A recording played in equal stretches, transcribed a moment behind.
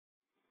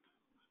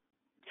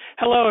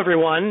Hello,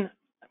 everyone.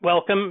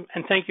 Welcome,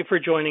 and thank you for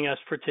joining us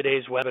for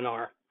today's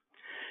webinar.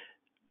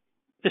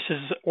 This is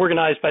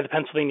organized by the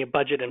Pennsylvania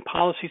Budget and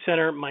Policy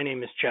Center. My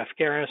name is Jeff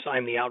Garris.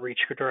 I'm the Outreach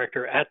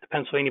Director at the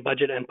Pennsylvania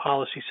Budget and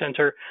Policy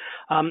Center.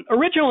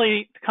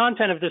 Originally, the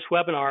content of this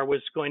webinar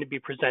was going to be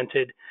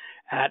presented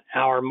at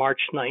our March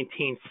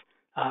 19th,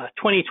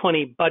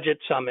 2020 Budget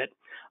Summit.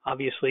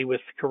 Obviously, with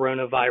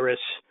coronavirus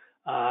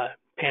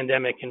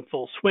pandemic in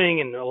full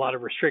swing and a lot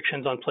of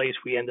restrictions on place,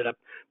 we ended up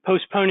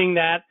postponing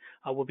that.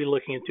 We'll be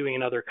looking at doing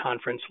another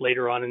conference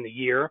later on in the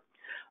year.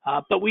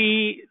 But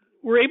we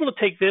were able to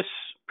take this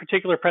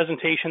particular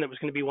presentation that was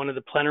going to be one of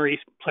the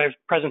plenary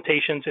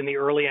presentations in the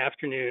early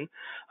afternoon,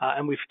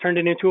 and we've turned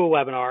it into a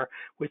webinar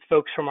with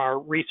folks from our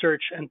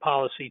research and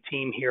policy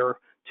team here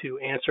to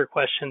answer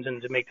questions and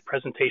to make the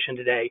presentation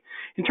today.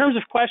 In terms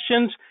of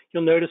questions,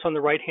 you'll notice on the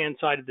right-hand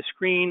side of the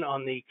screen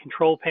on the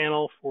control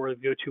panel for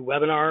the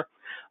GoToWebinar,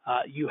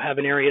 you have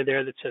an area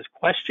there that says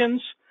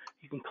questions.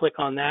 You can click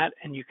on that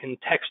and you can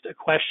text a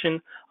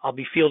question. I'll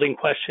be fielding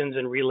questions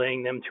and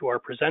relaying them to our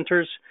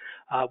presenters.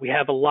 We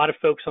have a lot of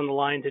folks on the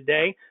line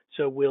today,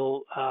 so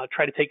we'll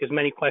try to take as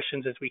many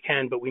questions as we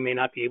can, but we may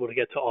not be able to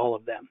get to all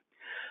of them.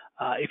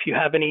 If you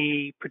have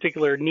any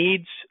particular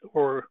needs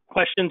or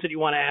questions that you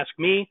want to ask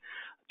me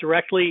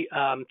directly,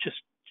 just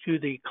do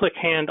the click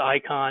hand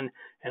icon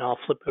and I'll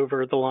flip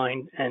over the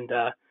line and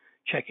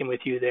check in with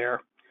you there.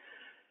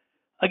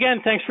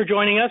 Again, thanks for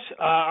joining us.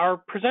 Our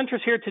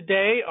presenters here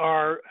today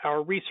are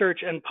our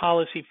research and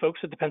policy folks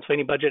at the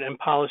Pennsylvania Budget and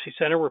Policy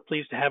Center. We're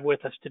pleased to have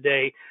with us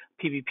today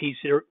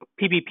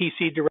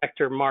PBPC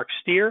Director Mark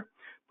Steer.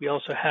 We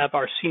also have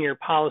our Senior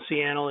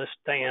Policy Analyst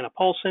Diana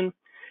Paulson,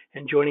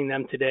 and joining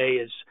them today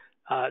is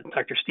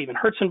Dr. Stephen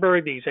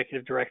Herzenberg, the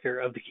Executive Director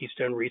of the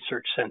Keystone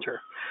Research Center.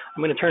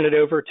 I'm going to turn it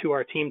over to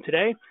our team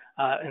today,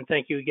 and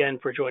thank you again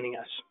for joining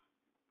us.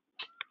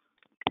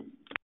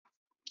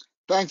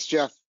 Thanks,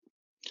 Jeff.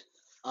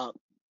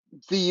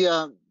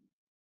 The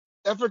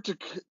effort to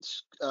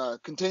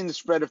contain the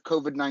spread of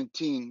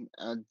COVID-19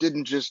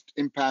 didn't just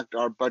impact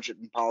our Budget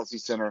and Policy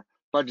Center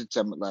Budget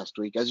Summit last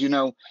week. As you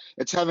know,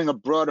 it's having a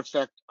broad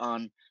effect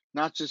on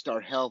not just our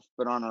health,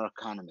 but on our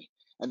economy,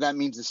 and that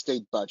means the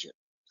state budget.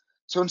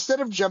 So instead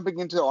of jumping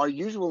into our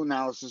usual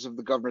analysis of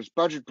the governor's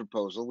budget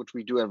proposal, which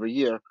we do every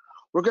year,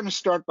 we're going to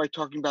start by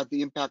talking about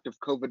the impact of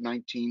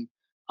COVID-19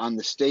 on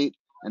the state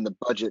and the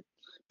budget,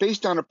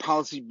 based on a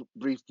policy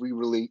brief we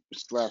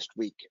released last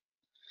week.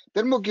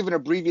 Then we'll give an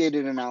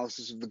abbreviated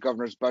analysis of the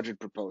governor's budget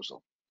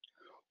proposal.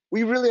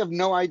 We really have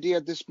no idea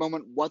at this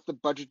moment what the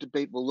budget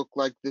debate will look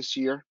like this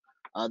year.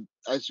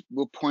 As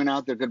we'll point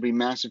out, there are going to be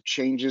massive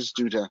changes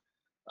due to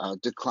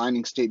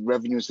declining state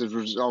revenues as a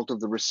result of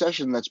the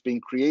recession that's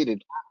being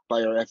created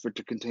by our effort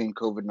to contain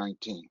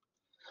COVID-19.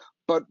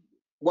 But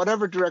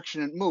whatever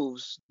direction it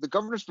moves, the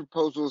governor's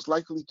proposal is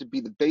likely to be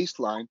the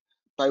baseline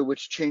by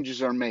which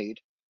changes are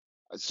made.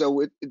 So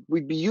it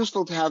would be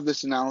useful to have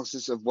this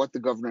analysis of what the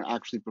governor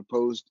actually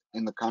proposed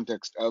in the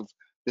context of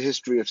the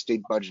history of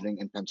state budgeting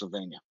in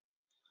Pennsylvania.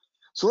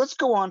 So let's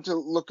go on to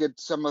look at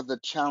some of the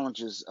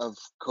challenges of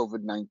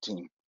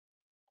COVID-19.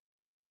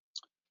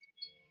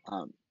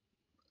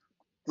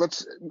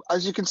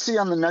 As you can see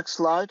on the next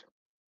slide,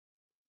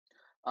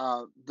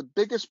 the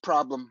biggest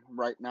problem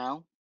right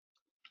now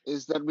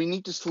is that we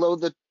need to slow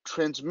the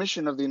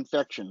transmission of the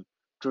infection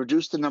to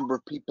reduce the number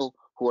of people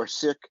who are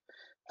sick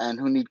and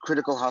who need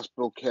critical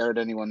hospital care at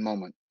any one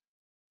moment.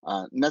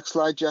 Next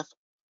slide, Jeff.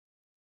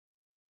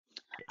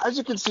 As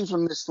you can see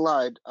from this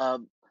slide,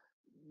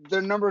 there are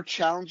a number of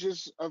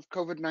challenges of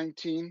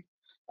COVID-19.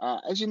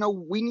 As you know,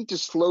 we need to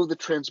slow the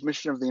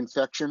transmission of the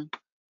infection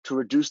to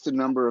reduce the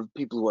number of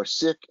people who are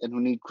sick and who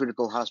need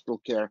critical hospital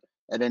care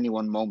at any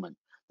one moment.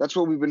 That's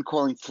what we've been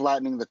calling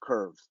flattening the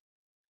curve.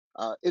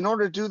 In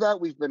order to do that,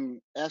 we've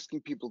been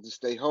asking people to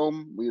stay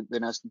home. We've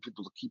been asking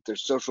people to keep their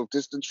social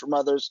distance from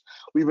others.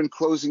 We've been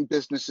closing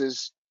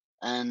businesses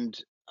and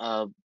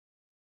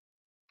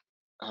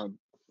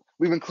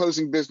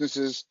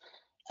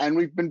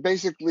we've been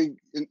basically,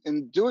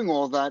 in doing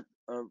all that,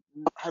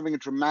 having a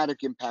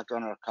dramatic impact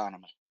on our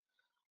economy.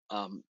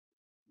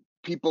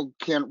 People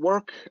can't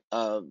work.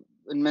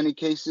 In many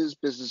cases,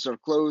 businesses are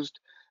closed.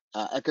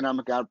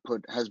 Economic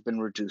output has been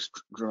reduced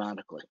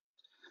dramatically.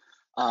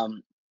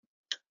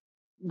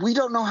 We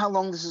don't know how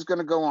long this is going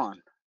to go on.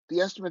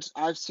 The estimates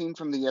I've seen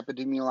from the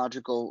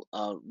epidemiological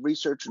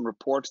research and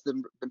reports that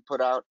have been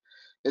put out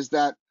is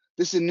that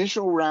this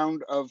initial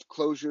round of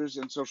closures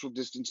and social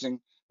distancing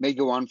may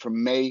go on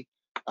from May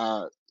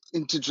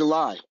into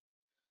July.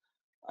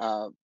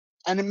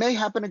 And it may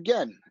happen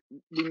again.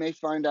 We may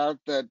find out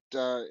that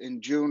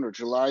in June or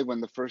July,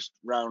 when the first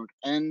round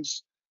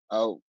ends,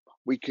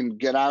 we can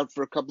get out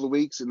for a couple of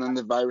weeks and then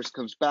the virus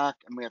comes back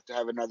and we have to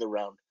have another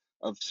round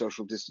of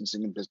social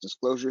distancing and business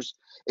closures.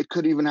 It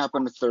could even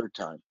happen a third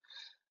time.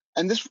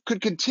 And this could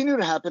continue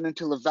to happen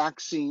until a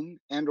vaccine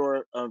and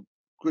or a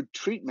good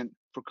treatment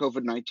for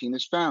COVID-19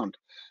 is found.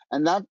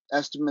 And that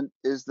estimate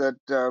is that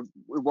it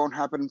won't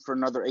happen for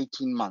another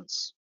 18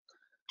 months.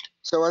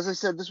 So as I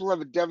said, this will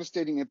have a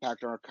devastating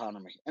impact on our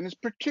economy, and it's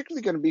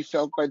particularly going to be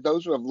felt by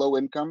those who have low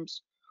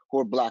incomes, who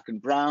are Black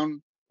and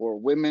brown, who are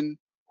women,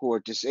 who are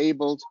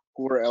disabled,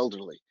 who are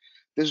elderly.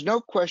 There's no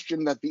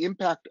question that the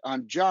impact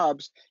on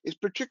jobs is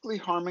particularly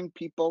harming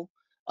people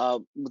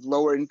with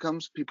lower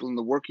incomes, people in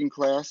the working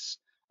class,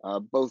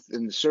 both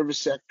in the service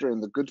sector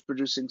and the goods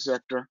producing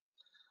sector.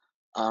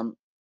 Um,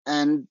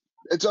 and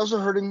it's also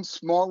hurting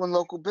small and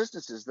local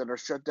businesses that are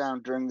shut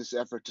down during this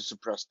effort to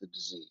suppress the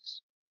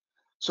disease.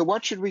 So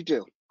what should we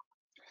do?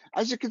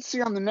 As you can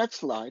see on the next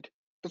slide,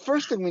 the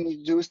first thing we need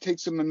to do is take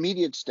some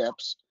immediate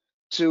steps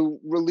to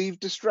relieve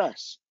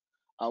distress.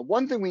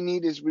 One thing we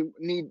need is we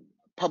need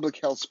public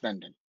health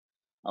spending.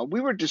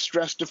 We were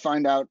distressed to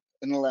find out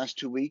in the last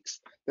 2 weeks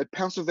that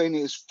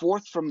Pennsylvania is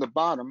fourth from the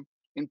bottom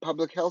in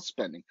public health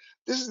spending.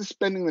 This is the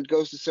spending that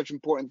goes to such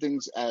important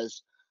things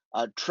as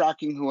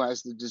tracking who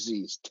has the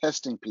disease,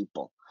 testing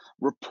people,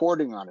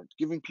 reporting on it,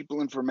 giving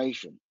people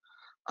information.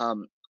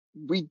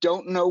 We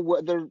don't know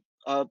whether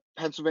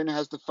Pennsylvania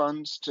has the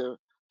funds to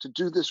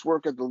do this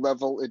work at the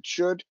level it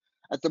should.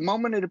 At the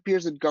moment, it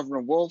appears that Governor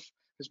Wolf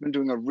has been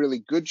doing a really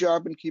good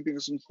job in keeping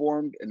us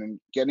informed and in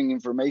getting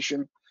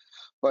information.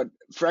 But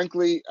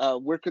frankly,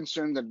 we're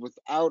concerned that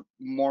without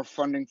more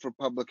funding for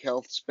public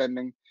health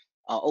spending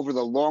over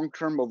the long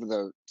term, over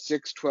the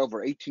 6, 12,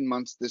 or 18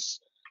 months this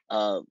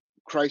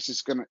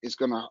crisis is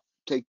gonna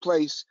take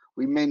place,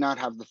 we may not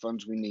have the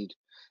funds we need,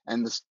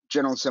 and the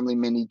General Assembly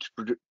may need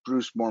to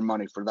produce more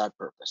money for that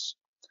purpose.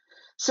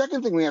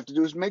 Second thing we have to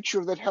do is make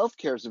sure that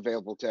healthcare is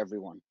available to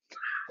everyone.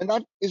 And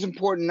that is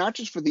important not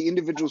just for the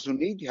individuals who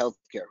need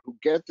healthcare, who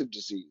get the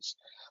disease,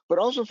 but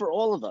also for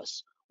all of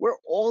us. We're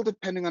all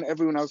depending on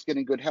everyone else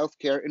getting good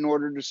healthcare in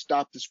order to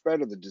stop the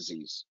spread of the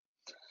disease.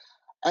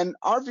 And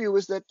our view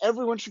is that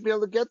everyone should be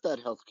able to get that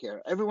healthcare.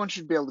 Everyone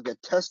should be able to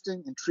get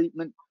testing and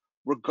treatment,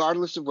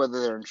 regardless of whether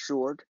they're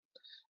insured.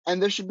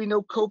 And there should be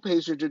no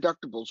copays or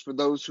deductibles for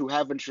those who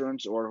have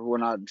insurance or who are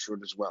not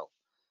insured as well.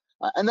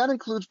 And that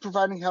includes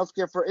providing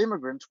healthcare for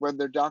immigrants, whether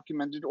they're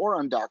documented or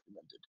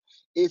undocumented.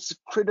 It's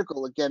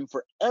critical, again,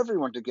 for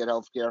everyone to get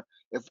healthcare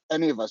if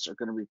any of us are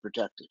going to be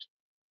protected.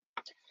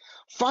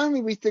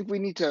 Finally, we think we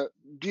need to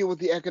deal with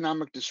the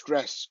economic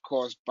distress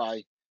caused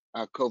by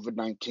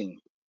COVID-19.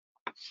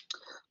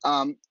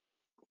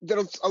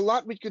 There's a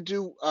lot we could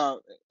do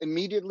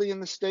immediately in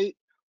the state.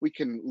 We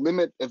can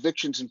limit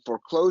evictions and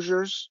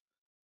foreclosures.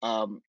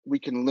 We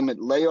can limit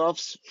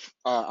layoffs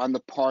on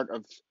the part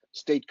of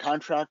state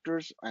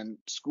contractors and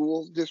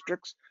school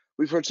districts.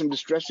 We've heard some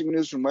distressing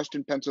news from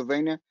Western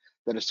Pennsylvania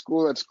that a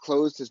school that's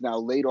closed has now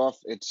laid off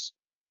its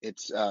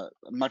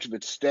much of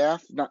its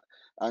staff,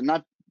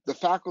 not the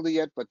faculty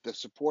yet, but the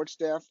support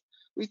staff.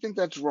 We think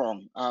that's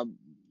wrong.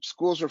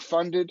 Schools are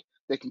funded;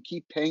 they can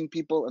keep paying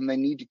people, and they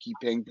need to keep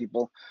paying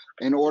people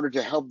in order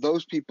to help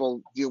those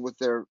people deal with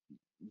their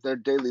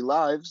daily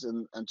lives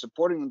and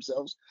supporting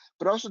themselves,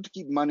 but also to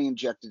keep money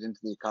injected into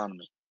the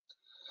economy.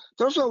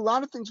 There's also a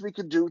lot of things we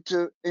could do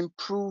to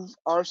improve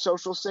our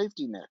social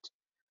safety net.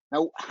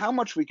 Now, how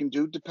much we can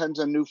do depends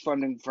on new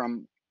funding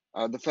from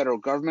the federal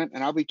government,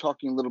 and I'll be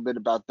talking a little bit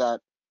about that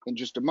in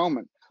just a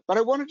moment. But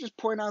I want to just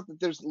point out that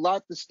there's a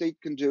lot the state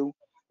can do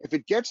if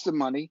it gets the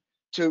money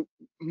to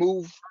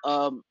move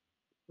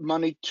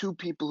money to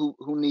people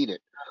who need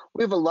it.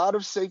 We have a lot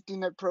of safety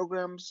net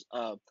programs,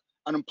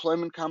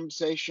 unemployment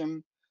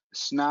compensation,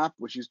 SNAP,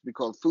 which used to be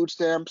called food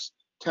stamps,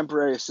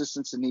 temporary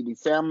assistance to needy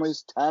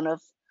families, TANF,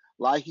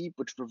 LIHEAP,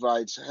 which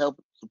provides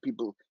help for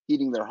people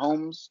heating their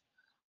homes.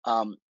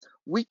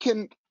 We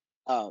can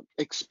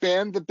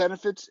expand the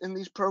benefits in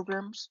these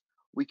programs.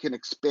 We can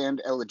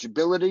expand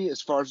eligibility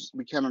as far as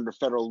we can under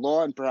federal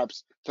law, and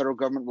perhaps federal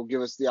government will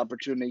give us the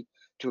opportunity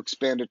to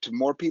expand it to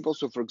more people.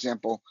 So, for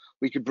example,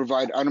 we could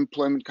provide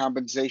unemployment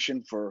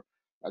compensation for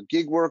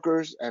gig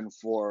workers and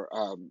for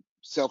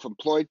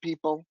self-employed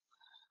people.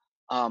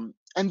 And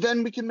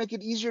then we can make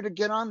it easier to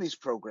get on these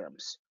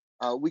programs.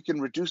 We can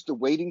reduce the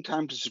waiting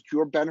time to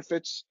secure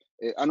benefits.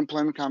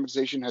 Unemployment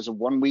compensation has a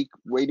 1-week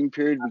waiting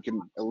period. We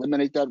can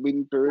eliminate that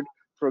waiting period,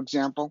 for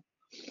example.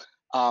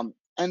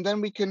 And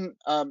then we can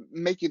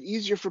make it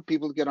easier for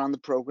people to get on the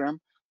program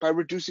by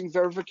reducing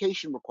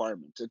verification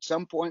requirements. At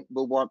some point,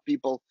 we'll want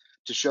people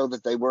to show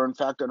that they were in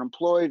fact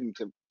unemployed and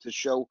to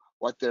show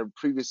what their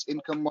previous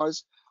income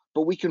was.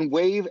 But we can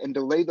waive and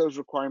delay those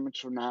requirements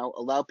for now,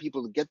 allow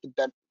people to get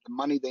the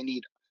money they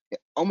need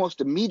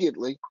almost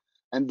immediately,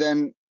 and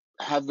then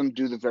have them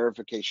do the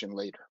verification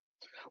later.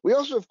 We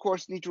also, of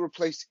course, need to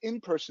replace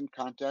in-person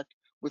contact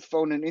with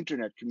phone and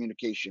internet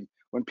communication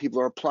when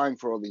people are applying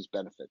for all these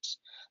benefits.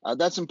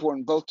 That's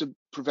important both to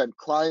prevent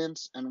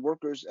clients and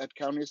workers at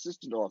county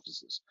assistant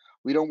offices.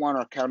 We don't want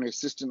our county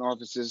assistant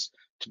offices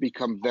to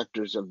become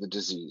vectors of the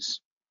disease.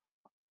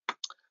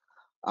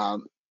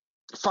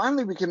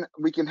 Finally,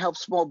 we can help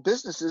small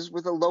businesses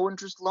with a low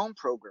interest loan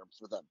program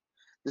for them.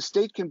 The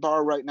state can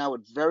borrow right now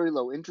at very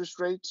low interest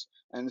rates,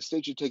 and the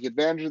state should take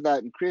advantage of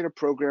that and create a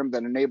program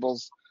that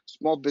enables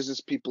small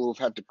business people who've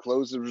had to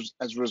close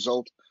as a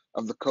result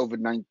of the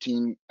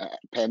COVID-19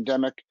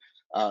 pandemic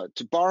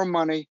to borrow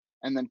money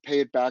and then pay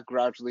it back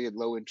gradually at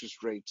low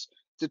interest rates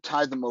to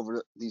tide them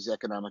over these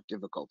economic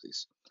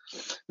difficulties.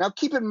 Now,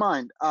 keep in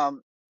mind,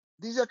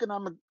 these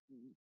economic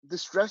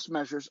distress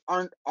measures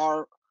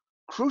are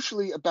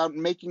crucially about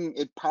making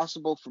it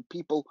possible for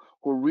people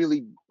who are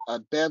really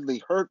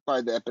badly hurt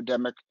by the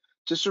epidemic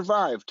to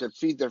survive, to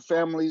feed their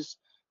families,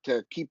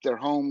 to keep their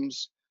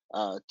homes,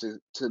 to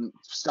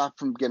stop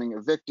from getting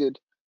evicted.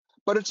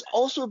 But it's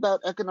also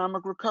about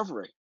economic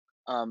recovery.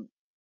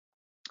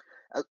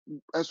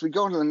 As we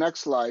go into the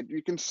next slide,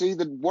 you can see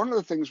that one of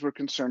the things we're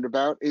concerned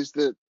about is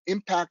the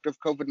impact of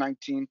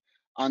COVID-19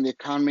 on the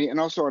economy and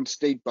also on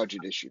state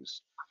budget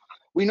issues.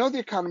 We know the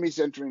economy is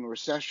entering a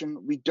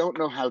recession. We don't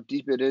know how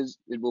deep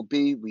it will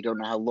be. We don't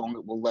know how long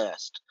it will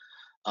last.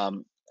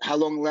 How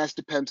long it lasts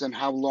depends on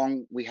how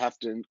long we have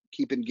to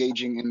keep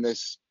engaging in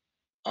this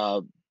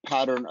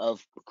pattern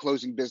of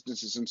closing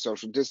businesses and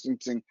social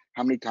distancing,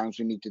 how many times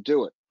we need to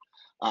do it.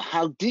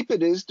 How deep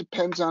it is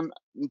depends on,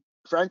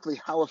 frankly,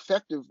 how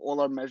effective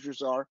all our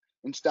measures are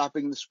in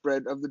stopping the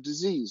spread of the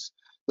disease.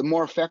 The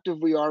more effective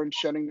we are in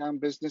shutting down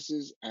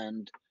businesses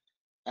and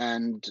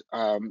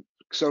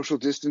social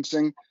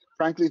distancing,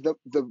 frankly,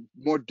 the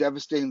more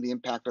devastating the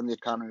impact on the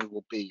economy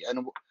will be.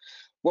 And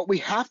what we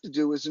have to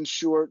do is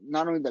ensure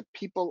not only that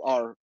people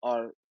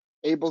are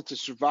able to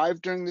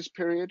survive during this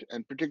period,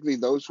 and particularly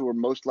those who are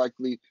most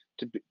likely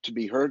to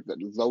be hurt, that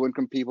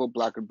low-income people,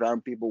 Black and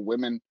brown people,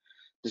 women,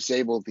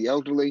 disabled, the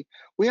elderly.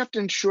 We have to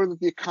ensure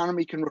that the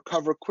economy can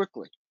recover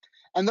quickly.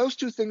 And those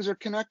two things are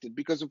connected,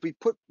 because if we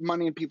put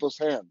money in people's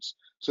hands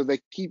so they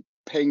keep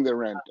paying their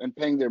rent and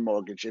paying their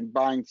mortgage and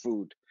buying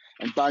food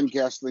and buying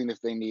gasoline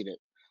if they need it,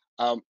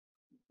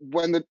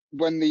 when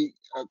the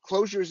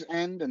closures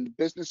end and the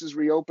businesses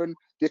reopen,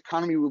 the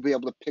economy will be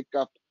able to pick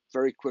up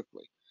very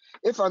quickly.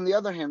 If, on the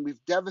other hand,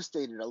 we've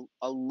devastated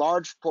a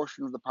large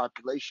portion of the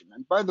population,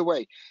 and by the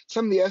way,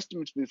 some of the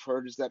estimates we've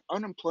heard is that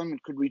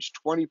unemployment could reach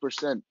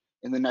 20%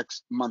 in the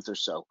next month or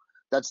so.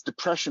 That's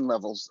depression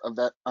levels of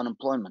that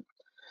unemployment.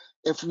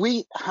 If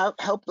we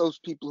help those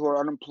people who are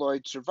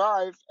unemployed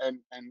survive and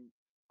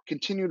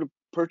continue to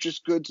purchase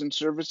goods and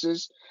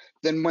services,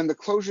 then when the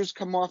closures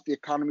come off, the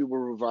economy will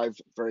revive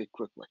very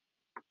quickly.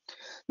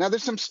 Now,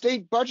 there's some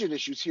state budget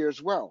issues here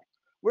as well.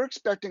 We're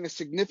expecting a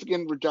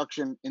significant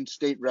reduction in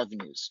state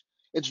revenues.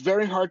 It's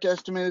very hard to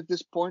estimate at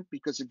this point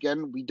because,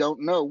 again, we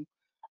don't know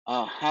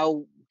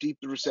how deep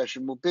the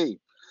recession will be.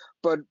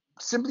 But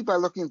simply by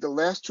looking at the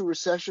last two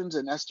recessions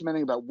and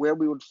estimating about where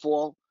we would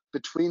fall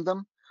between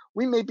them,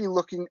 we may be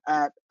looking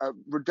at a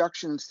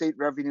reduction in state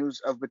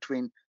revenues of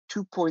between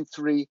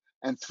 2.3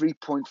 and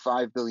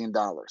 $3.5 billion.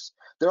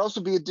 There'll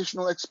also be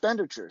additional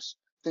expenditures.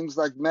 Things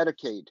like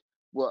Medicaid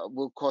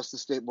will cost the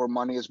state more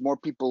money as more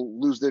people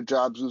lose their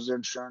jobs, lose their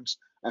insurance,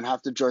 and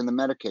have to join the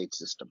Medicaid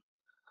system.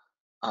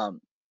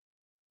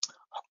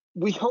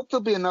 We hope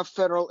there'll be enough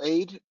federal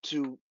aid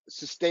to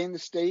sustain the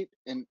state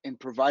in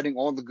providing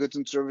all the goods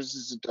and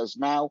services it does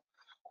now.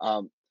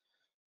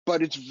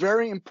 But it's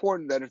very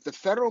important that if the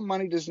federal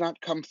money does not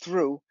come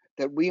through,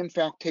 that we in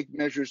fact take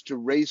measures to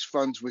raise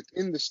funds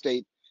within the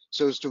state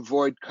so as to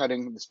avoid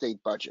cutting the state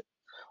budget.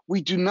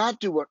 We do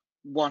not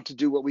want to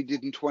do what we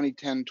did in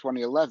 2010,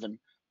 2011,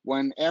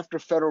 when after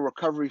federal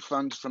recovery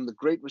funds from the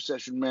Great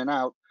Recession ran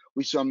out,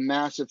 we saw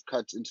massive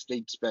cuts in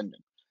state spending.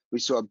 We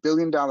saw a $1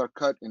 billion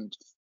cut in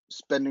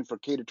spending for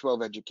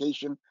K-12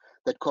 education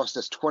that cost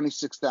us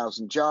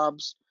 26,000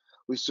 jobs.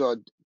 We saw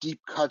deep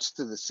cuts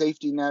to the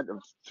safety net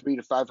of $300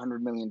 to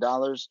 $500 million.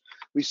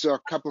 We saw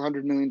a couple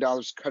 $100 million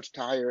cuts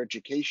to higher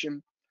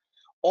education.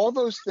 All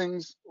those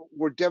things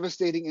were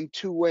devastating in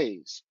two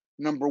ways.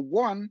 Number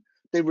one,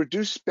 they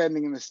reduced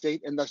spending in the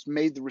state and thus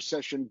made the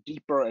recession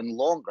deeper and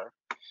longer.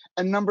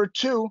 And number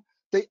two,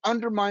 they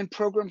undermined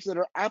programs that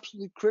are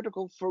absolutely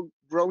critical for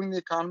growing the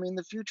economy in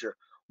the future.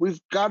 We've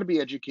got to be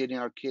educating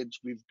our kids.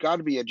 We've got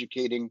to be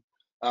educating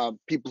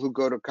people who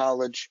go to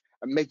college,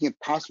 and making it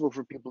possible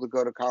for people to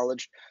go to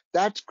college.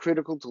 That's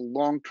critical to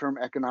long-term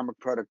economic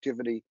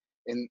productivity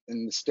in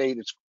the state.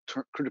 It's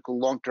critical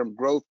long-term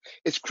growth.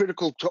 It's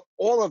critical to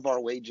all of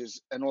our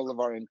wages and all of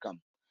our income.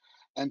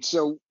 And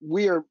so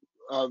we are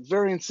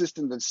very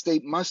insistent that the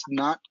state must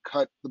not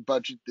cut the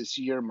budget this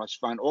year, must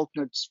find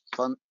alternate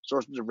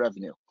sources of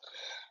revenue.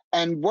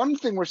 And one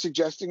thing we're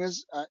suggesting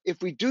is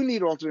if we do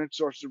need alternate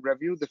sources of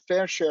revenue, the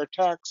fair share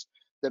tax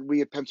that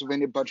we at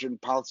Pennsylvania Budget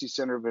and Policy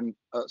Center have been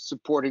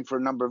supporting for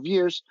a number of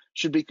years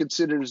should be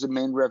considered as a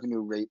main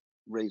revenue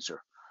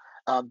raiser.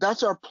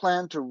 That's our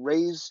plan to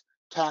raise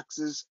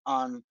taxes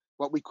on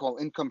what we call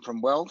income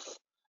from wealth.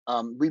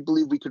 We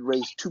believe we could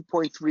raise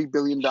 $2.3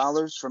 billion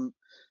from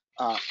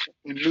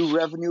in new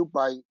revenue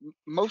by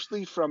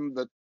mostly from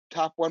the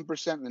top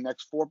 1% and the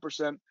next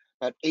 4%.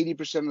 About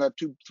 80% of that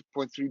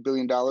 $2.3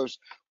 billion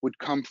would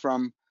come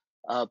from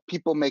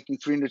people making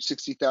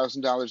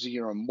 $360,000 a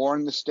year or more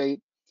in the state.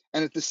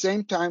 And at the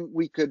same time,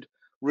 we could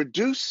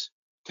reduce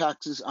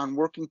taxes on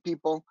working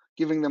people,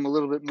 giving them a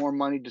little bit more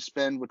money to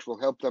spend, which will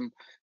help them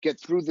get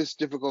through this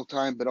difficult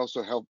time, but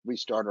also help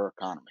restart our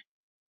economy.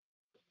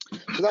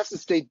 So that's the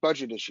state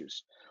budget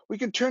issues. We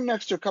can turn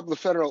next to a couple of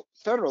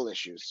federal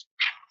issues.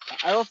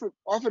 I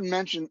often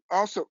mention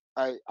also.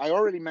 I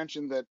already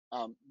mentioned that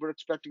we're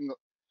expecting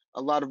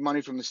a lot of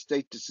money from the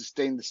state to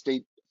sustain the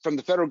state, from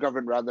the federal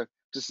government rather,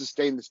 to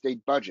sustain the state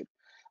budget,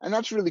 and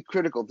that's really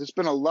critical. There's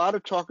been a lot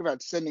of talk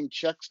about sending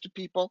checks to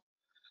people,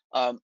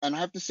 and I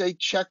have to say,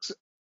 checks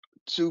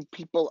to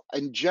people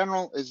in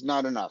general is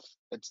not enough.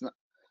 It's not.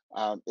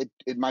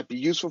 It might be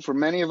useful for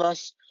many of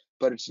us,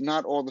 but it's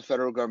not all the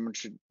federal government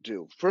should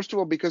do. First of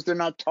all, because they're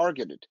not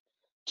targeted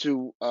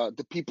to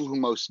the people who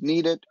most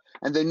need it,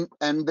 and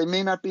they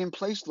may not be in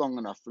place long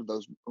enough for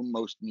those who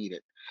most need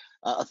it.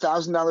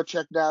 $1,000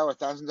 check now,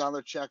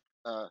 $1,000 check.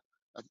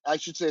 I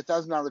should say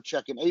 $1,000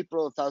 check in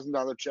April,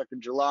 $1,000 check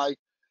in July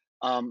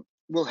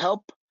will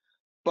help.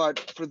 But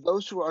for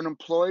those who are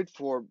unemployed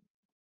for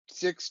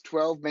 6,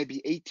 12,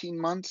 maybe 18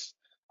 months,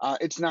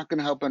 it's not going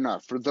to help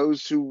enough. For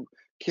those who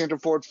can't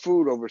afford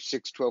food over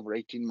 6, 12, or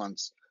 18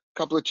 months, a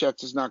couple of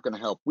checks is not going to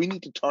help. We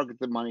need to target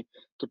the money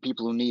to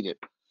people who need it.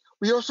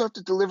 We also have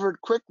to deliver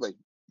it quickly.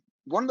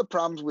 One of the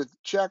problems with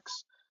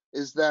checks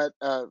is that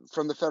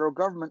from the federal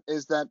government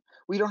is that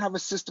we don't have a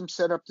system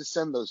set up to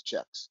send those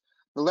checks.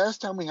 The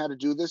last time we had to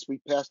do this, we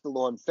passed the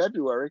law in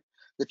February.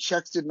 The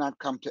checks did not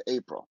come to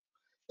April.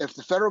 If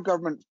the federal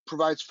government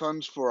provides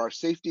funds for our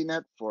safety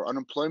net, for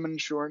unemployment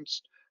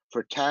insurance,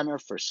 for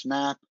TANF, for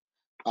SNAP,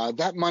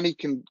 that money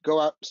can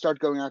start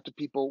going out to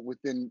people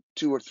within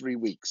 2 or 3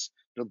 weeks.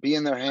 It'll be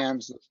in their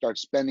hands. They'll start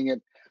spending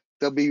it.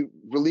 They'll be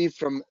relieved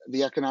from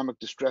the economic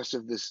distress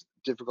of this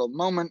difficult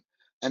moment,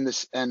 and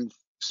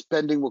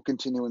spending will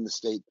continue in the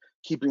state,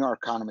 keeping our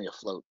economy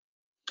afloat.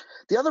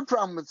 The other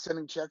problem with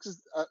sending checks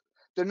is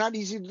they're not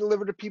easy to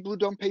deliver to people who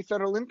don't pay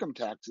federal income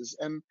taxes,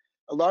 and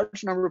a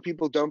large number of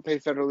people don't pay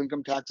federal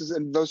income taxes,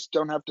 and those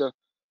don't have to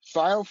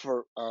file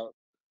for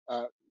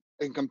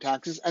income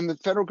taxes, and the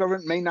federal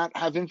government may not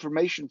have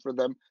information for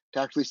them to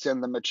actually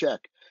send them a check.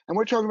 And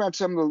we're talking about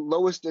some of the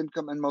lowest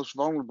income and most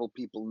vulnerable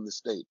people in the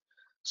state.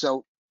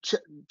 So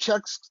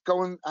checks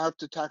going out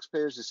to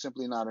taxpayers is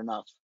simply not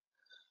enough.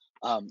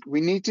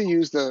 We need to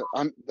use the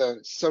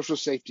social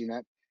safety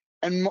net,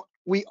 and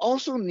we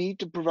also need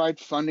to provide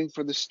funding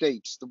for the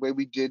states the way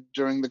we did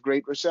during the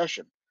Great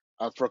Recession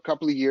for a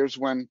couple of years,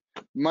 when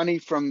money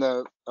from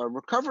the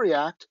Recovery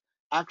Act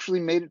actually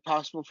made it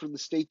possible for the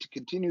state to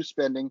continue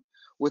spending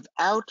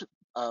without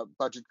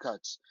budget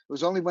cuts. It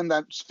was only when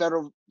that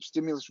federal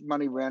stimulus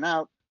money ran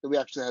out that we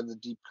actually had the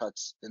deep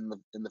cuts in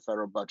the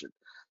federal budget.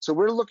 So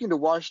we're looking to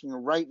Washington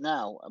right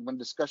now, when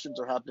discussions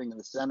are happening in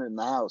the Senate and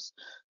the House,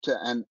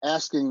 and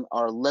asking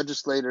our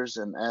legislators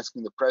and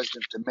asking the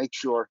president to make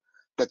sure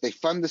that they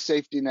fund the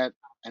safety net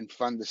and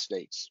fund the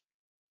states.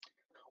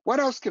 What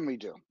else can we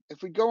do?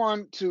 If we go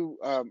on to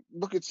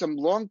look at some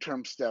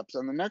long-term steps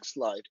on the next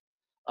slide,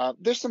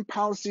 there's some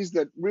policies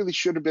that really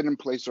should have been in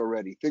place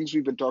already, things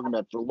we've been talking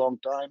about for a long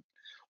time.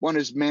 One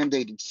is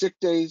mandated sick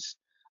days.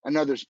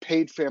 Another is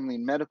paid family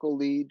and medical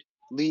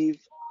leave.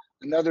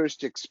 Another is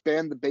to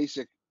expand the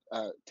basic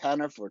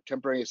TANF, or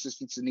Temporary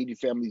Assistance to Needy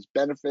Families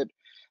benefit,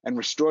 and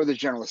restore the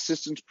General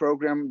Assistance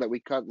Program that we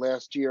cut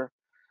last year.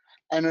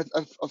 And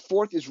a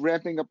fourth is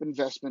ramping up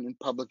investment in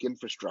public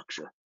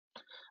infrastructure.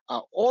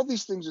 All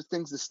these things are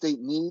things the state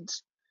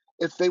needs.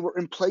 If they were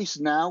in place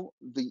now,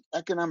 the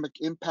economic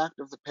impact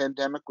of the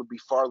pandemic would be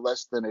far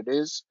less than it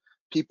is.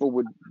 People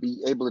would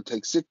be able to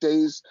take sick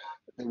days.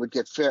 They would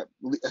get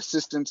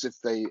assistance if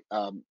they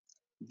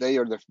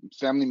or their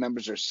family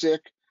members are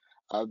sick.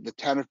 The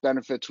TANF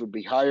benefits would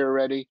be higher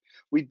already.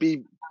 We'd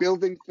be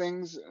building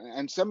things,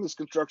 and some of this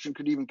construction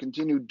could even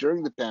continue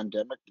during the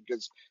pandemic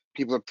because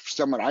people are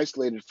somewhat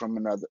isolated from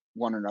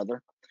one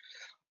another.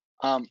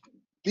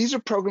 These are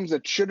programs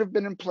that should have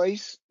been in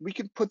place. We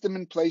can put them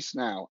in place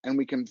now, and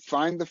we can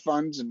find the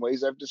funds in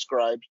ways I've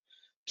described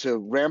to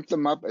ramp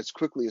them up as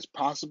quickly as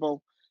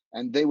possible,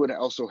 and they would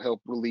also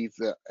help relieve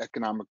the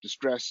economic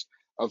distress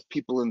of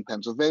people in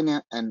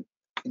Pennsylvania and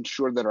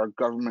ensure that our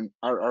government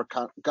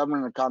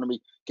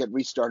economy get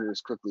restarted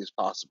as quickly as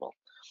possible.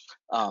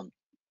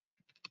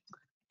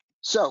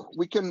 So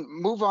we can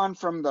move on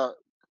from the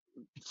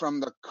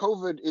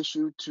COVID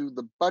issue to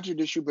the budget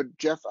issue, but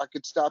Jeff, I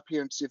could stop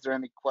here and see if there are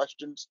any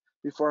questions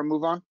before I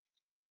move on.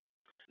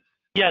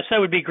 Yes, that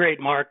would be great,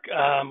 Mark.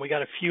 We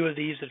got a few of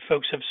these that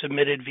folks have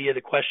submitted via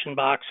the question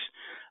box.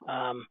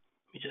 Let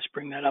me just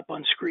bring that up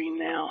on screen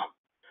now.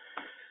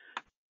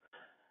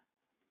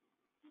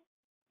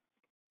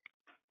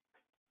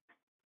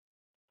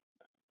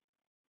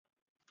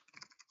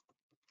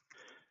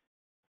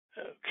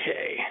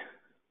 Okay.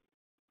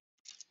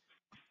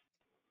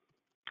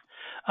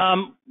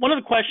 One of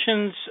the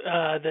questions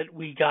that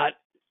we got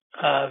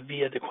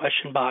via the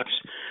question box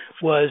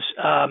was,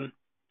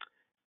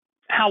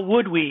 how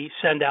would we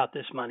send out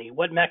this money?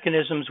 What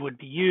mechanisms would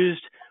be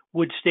used?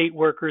 Would state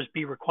workers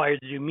be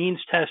required to do means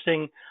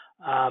testing?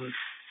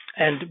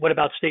 And what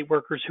about state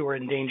workers who are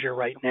in danger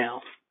right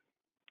now?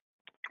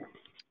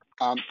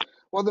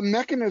 Well, the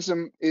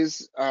mechanism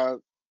is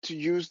to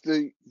use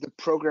the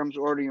programs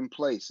already in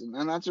place.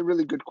 And that's a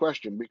really good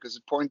question, because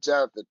it points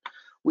out that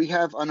we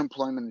have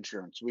unemployment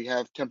insurance, we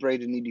have temporary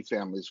to needy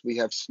families, we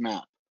have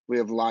SNAP, we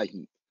have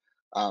LIHEAP.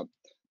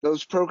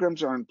 Those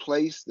programs are in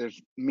place.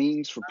 There's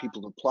means for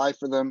people to apply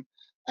for them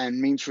and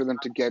means for them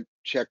to get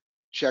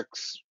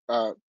checks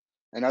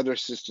and other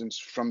assistance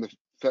from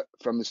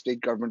the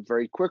state government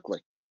very quickly.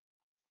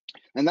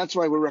 And that's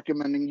why we're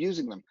recommending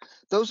using them.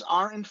 Those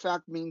are, in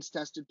fact,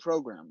 means-tested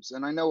programs.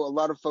 And I know a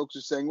lot of folks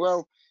are saying,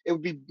 well, it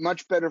would be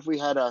much better if we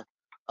had a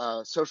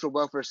social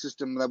welfare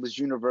system that was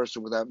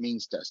universal without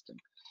means testing.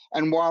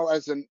 And while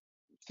as a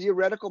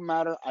theoretical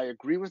matter, I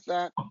agree with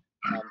that,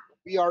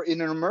 we are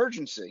in an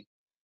emergency.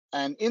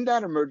 And in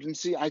that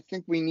emergency, I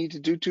think we need to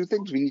do two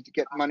things. We need to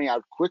get money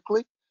out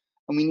quickly,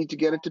 and we need to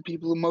get it to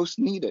people who most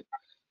need it.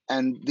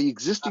 And the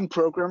existing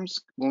programs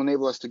will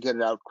enable us to get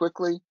it out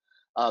quickly.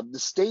 The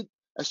state,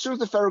 as soon as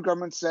the federal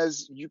government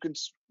says you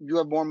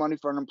have more money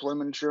for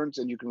unemployment insurance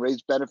and you can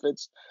raise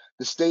benefits,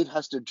 the state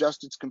has to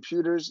adjust its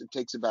computers. It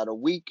takes about a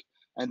week,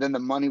 and then the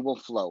money will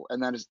flow.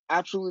 And that is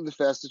absolutely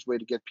the fastest way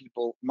to get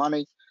people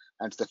money,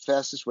 and it's the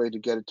fastest way to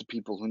get it to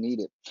people who need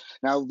it.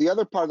 Now, the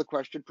other part of the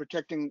question,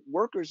 protecting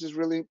workers, is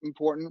really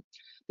important.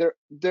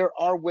 There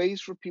are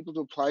ways for people to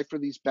apply for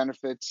these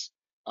benefits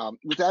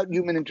without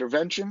human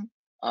intervention,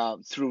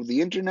 through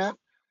the internet,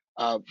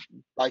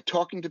 by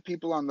talking to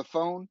people on the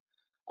phone.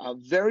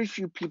 Very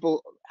few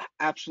people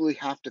absolutely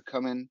have to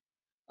come in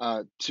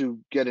to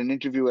get an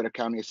interview at a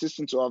county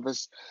assistance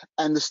office,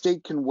 and the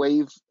state can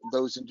waive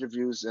those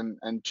interviews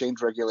and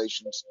change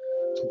regulations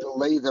to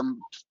delay them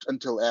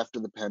until after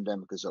the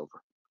pandemic is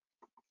over.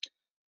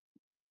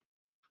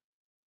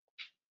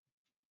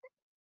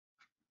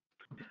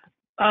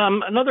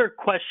 Another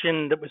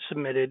question that was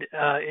submitted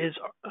is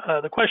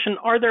the question,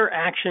 are there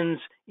actions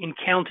in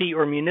county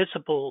or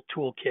municipal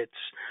toolkits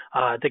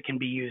that can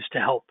be used to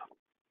help?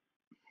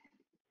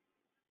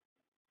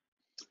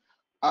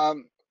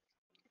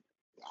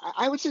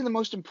 I would say the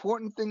most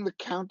important thing the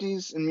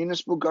counties and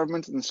municipal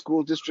governments and the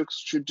school districts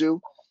should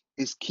do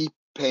is keep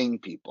paying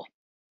people,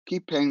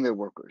 keep paying their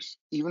workers.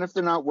 Even if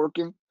they're not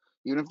working,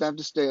 even if they have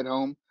to stay at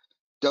home,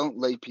 don't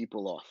lay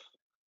people off.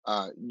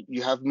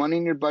 You have money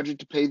in your budget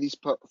to pay these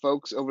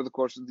folks over the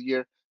course of the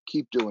year,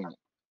 keep doing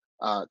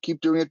it.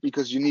 Keep doing it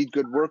because you need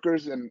good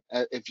workers, and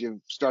if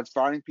you start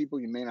firing people,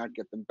 you may not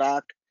get them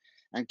back.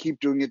 And keep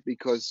doing it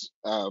because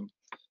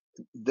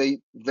they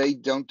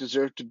don't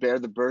deserve to bear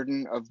the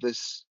burden of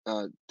this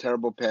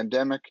terrible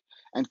pandemic,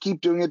 and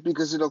keep doing it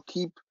because it'll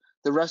keep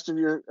the rest of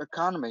your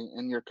economy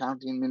and your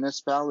county and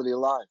municipality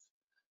alive.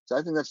 So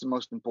I think that's the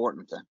most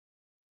important thing.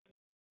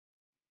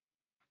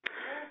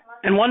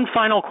 And one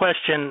final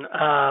question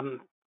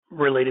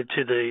related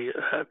to the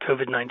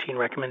COVID-19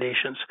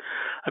 recommendations.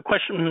 A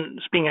question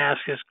is being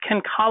asked is,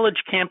 can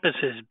college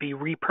campuses be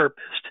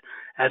repurposed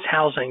as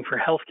housing for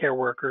healthcare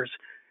workers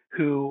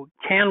who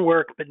can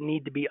work but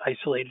need to be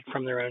isolated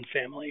from their own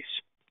families?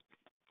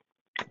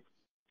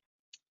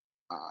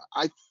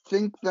 I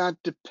think that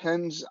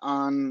depends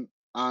on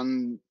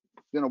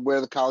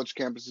where the college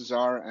campuses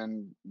are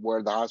and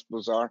where the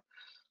hospitals are.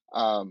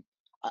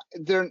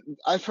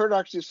 I've heard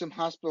actually some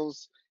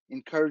hospitals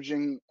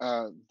encouraging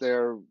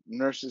their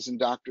nurses and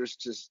doctors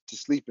to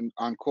sleep in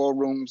on-call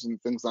rooms and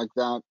things like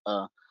that,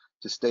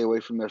 to stay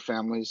away from their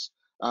families.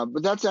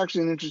 But that's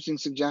actually an interesting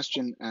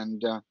suggestion,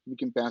 and we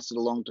can pass it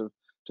along to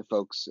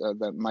folks.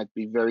 That might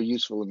be very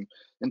useful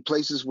in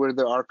places where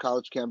there are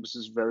college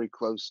campuses very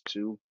close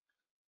to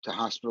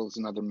hospitals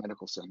and other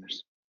medical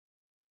centers.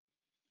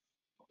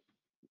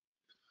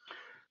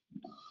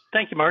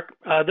 Thank you, Mark.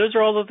 Those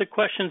are all of the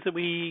questions that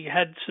we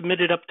had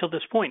submitted up till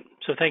this point,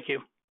 so thank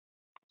you.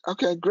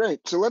 Okay,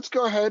 great. So let's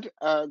go ahead,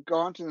 go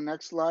on to the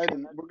next slide,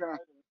 and we're going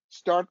to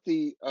start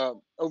the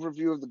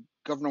overview of the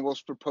Governor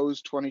Wolf's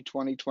proposed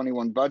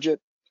 2020-21 budget.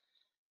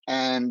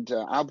 And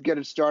I'll get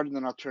it started, and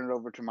then I'll turn it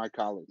over to my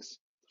colleagues.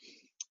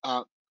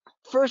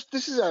 First,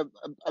 this is an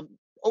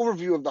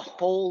overview of the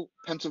whole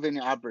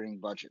Pennsylvania operating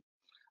budget.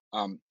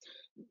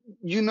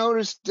 You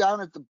notice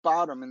down at the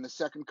bottom in the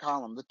second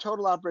column, the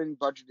total operating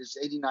budget is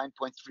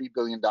 $89.3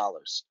 billion.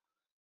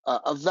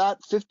 Of that,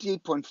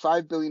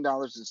 $58.5 billion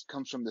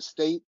comes from the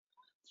state,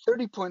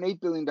 $30.8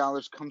 billion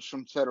comes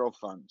from federal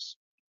funds.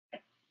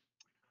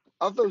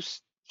 Of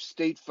those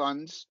state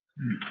funds,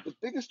 the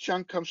biggest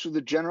chunk comes from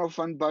the general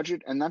fund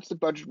budget, and that's the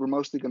budget we're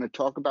mostly going to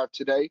talk about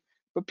today.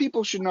 But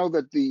people should know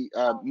that the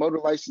motor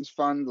license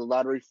fund, the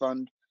lottery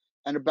fund,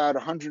 and about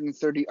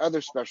 130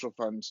 other special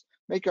funds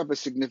make up a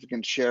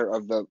significant share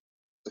of the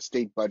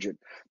state budget.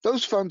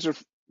 Those funds are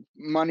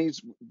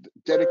monies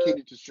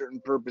dedicated to certain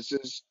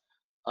purposes,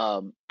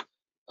 or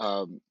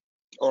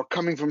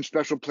coming from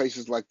special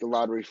places like the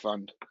lottery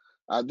fund.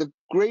 The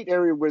great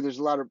area where there's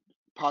a lot of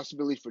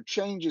possibility for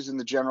change is in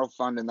the general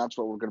fund, and that's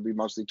what we're going to be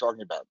mostly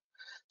talking about.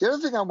 The other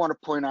thing I want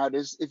to point out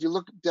is if you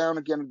look down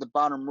again at the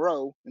bottom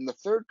row in the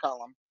third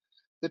column,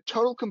 the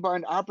total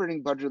combined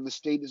operating budget of the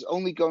state is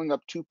only going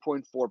up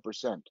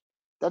 2.4%.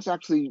 That's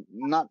actually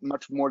not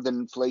much more than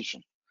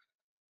inflation.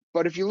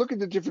 But if you look at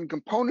the different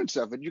components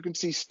of it, you can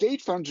see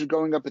state funds are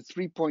going up at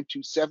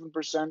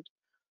 3.27%.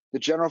 The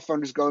general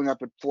fund is going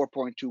up at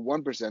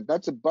 4.21%.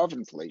 That's above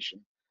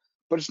inflation.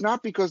 But it's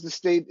not because the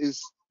state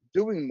is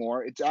doing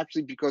more, it's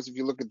actually because if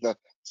you look at the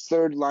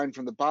third line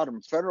from the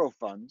bottom, federal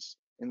funds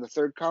in the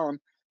third column,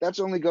 that's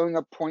only going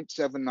up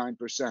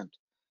 0.79%.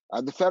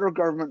 The federal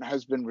government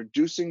has been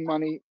reducing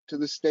money to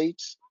the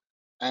states,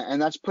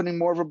 and that's putting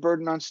more of a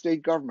burden on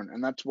state government,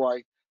 and that's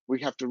why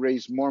we have to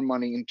raise more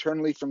money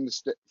internally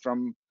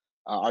from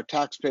our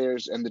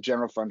taxpayers, and the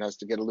general fund has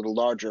to get a little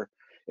larger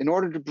in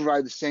order to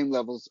provide the same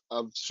levels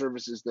of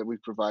services that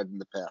we've provided in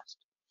the past.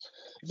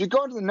 If you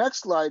go to the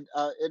next slide,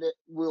 it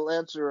will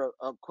answer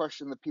a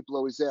question that people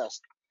always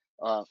ask,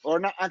 or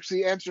not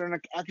actually answer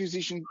an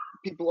accusation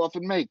people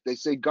often make. They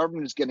say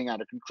government is getting out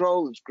of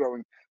control, it's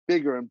growing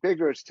bigger and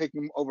bigger, it's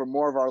taking over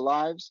more of our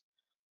lives.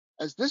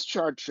 As this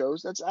chart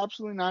shows, that's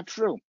absolutely not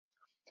true.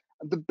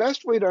 The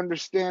best way to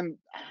understand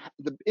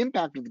the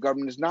impact of the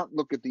government is not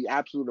look at the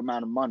absolute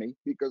amount of money,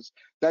 because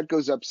that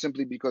goes up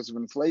simply because of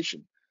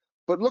inflation,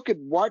 but look at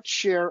what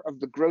share of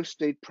the gross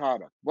state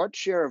product, what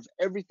share of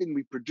everything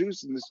we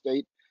produce in the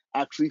state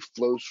actually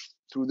flows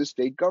through the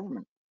state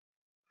government.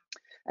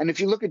 And if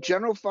you look at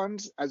general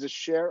funds as a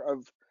share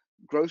of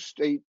gross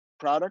state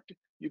product,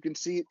 you can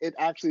see it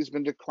actually has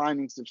been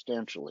declining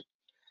substantially.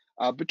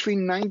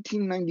 Between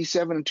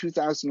 1997 and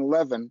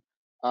 2011,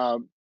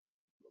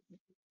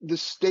 the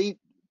state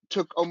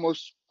took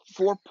almost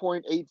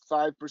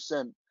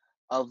 4.85%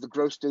 of the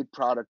gross state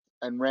product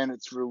and ran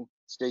it through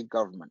state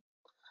government.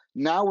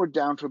 Now we're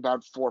down to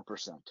about 4%.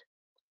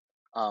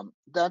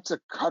 That's a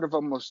cut of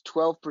almost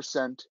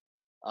 12%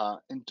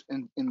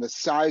 in the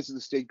size of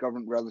the state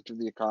government relative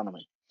to the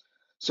economy.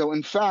 So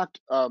in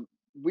fact,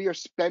 we are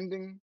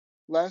spending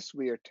less,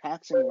 we are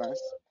taxing less,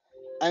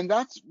 and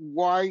that's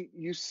why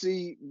you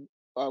see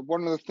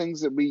one of the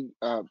things that we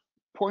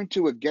point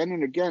to again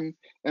and again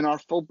in our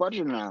full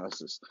budget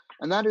analysis,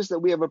 and that is that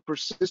we have a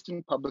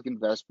persistent public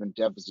investment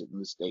deficit in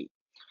the state.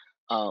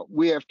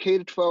 We have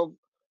K-12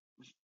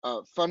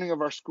 funding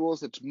of our schools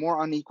that's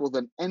more unequal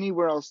than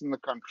anywhere else in the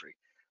country.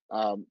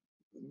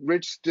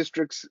 Rich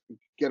districts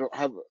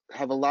have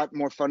a lot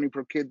more funding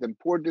per kid than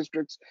poor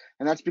districts,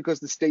 and that's because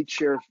the state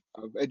share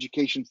of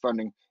education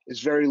funding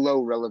is very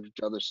low relative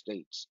to other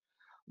states.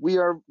 We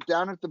are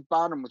down at the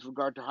bottom with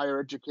regard to higher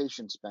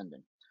education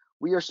spending.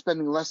 We are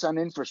spending less on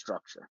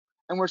infrastructure,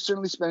 and we're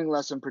certainly spending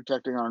less on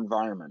protecting our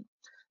environment.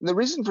 And the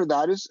reason for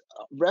that is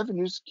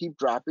revenues keep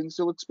dropping,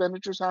 so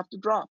expenditures have to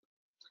drop.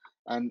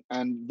 And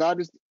that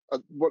is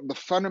what the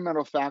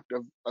fundamental fact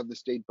of the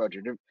state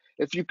budget.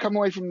 If you come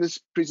away from this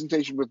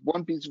presentation with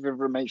one piece of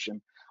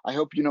information, I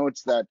hope you know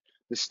it's that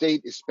the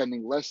state is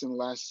spending less and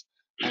less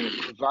and is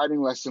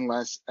providing less and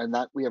less, and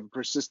that we have a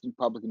persistent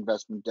public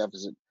investment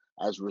deficit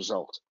as a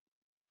result.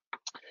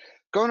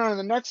 Going on to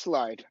the next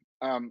slide,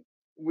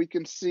 we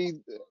can see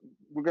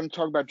we're going to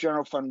talk about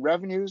general fund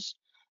revenues,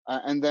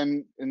 and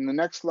then in the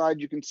next slide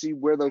you can see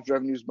where those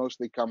revenues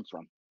mostly come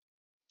from.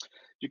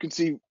 You can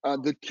see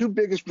the two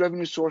biggest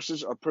revenue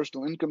sources are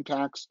personal income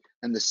tax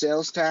and the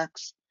sales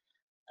tax,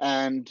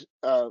 and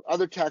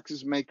other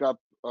taxes make up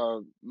a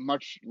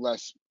much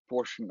less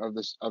portion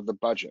of the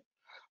budget.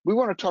 We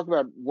want to talk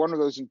about one of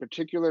those in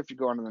particular. If you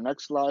go on to the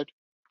next slide,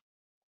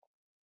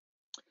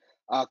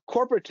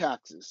 corporate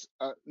taxes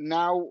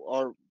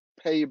now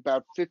pay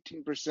about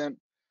 15%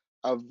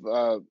 of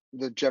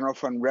the general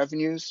fund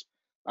revenues.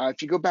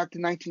 If you go back to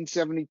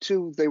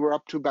 1972, they were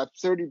up to about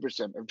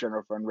 30% of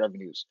general fund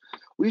revenues.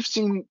 We've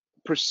seen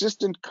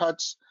persistent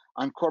cuts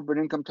on corporate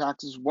income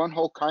taxes. One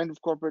whole kind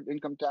of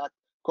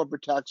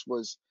corporate tax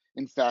was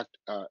in fact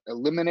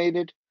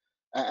eliminated,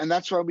 and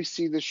that's why we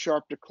see this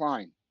sharp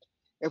decline.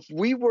 If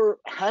we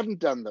hadn't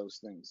done those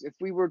things, if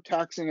we were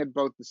taxing at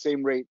both the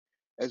same rate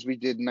as we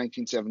did in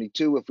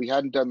 1972, if we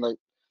hadn't done the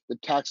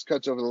tax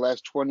cuts over the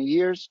last 20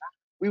 years,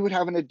 we would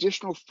have an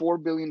additional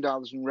 $4 billion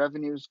in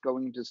revenues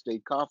going into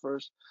state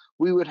coffers.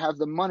 We would have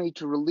the money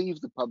to relieve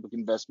the public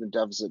investment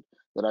deficit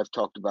that I've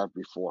talked about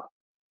before.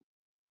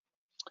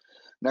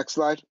 Next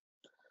slide.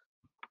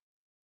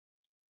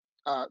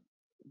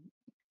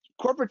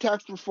 Corporate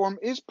tax reform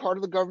is part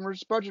of the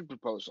governor's budget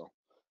proposal.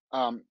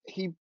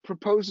 He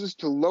proposes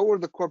to lower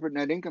the corporate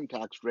net income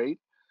tax rate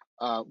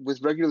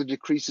with regular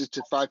decreases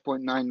to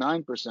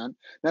 5.99%.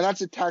 Now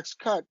that's a tax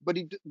cut, but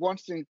he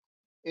wants to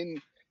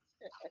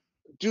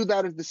do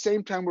that at the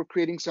same time we're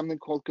creating something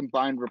called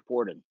combined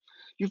reporting.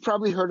 You've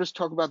probably heard us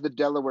talk about the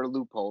Delaware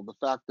loophole, the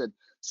fact that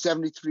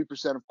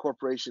 73% of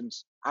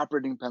corporations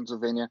operating in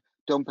Pennsylvania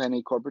don't pay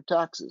any corporate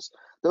taxes.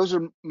 Those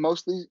are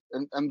mostly,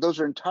 and those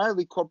are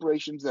entirely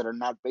corporations that are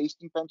not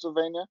based in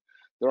Pennsylvania.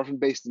 They're often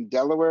based in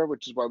Delaware,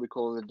 which is why we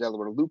call it the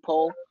Delaware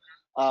loophole.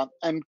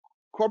 And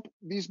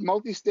these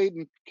multi-state,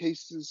 in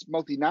cases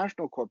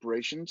multinational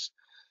corporations,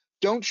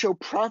 don't show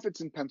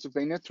profits in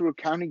Pennsylvania through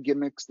accounting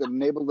gimmicks that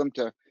enable them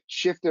to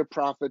shift their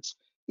profits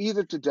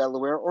either to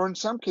Delaware or in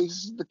some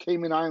cases the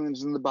Cayman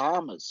Islands and the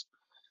Bahamas.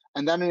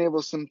 And that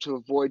enables them to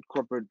avoid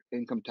corporate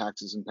income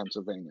taxes in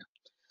Pennsylvania.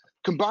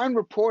 Combined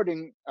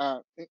reporting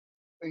at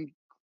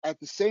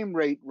the same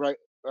rate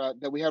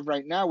that we have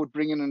right now would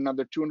bring in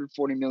another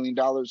 $240 million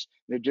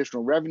in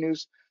additional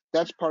revenues.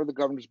 That's part of the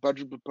governor's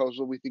budget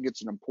proposal. We think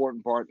it's an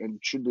important part and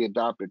should be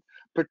adopted,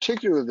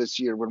 particularly this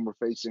year when we're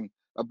facing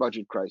a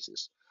budget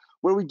crisis.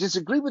 Where we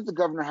disagree with the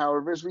governor,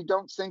 however, is we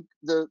don't think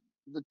the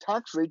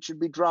tax rate should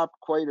be dropped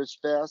quite as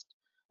fast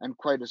and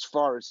quite as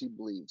far as he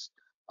believes.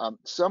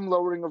 Some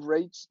lowering of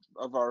rates,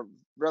 of our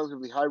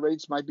relatively high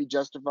rates, might be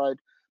justified,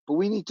 but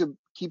we need to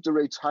keep the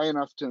rates high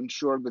enough to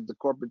ensure that the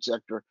corporate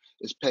sector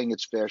is paying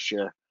its fair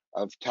share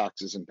of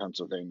taxes in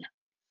Pennsylvania.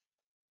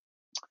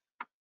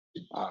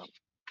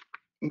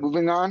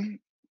 Moving on,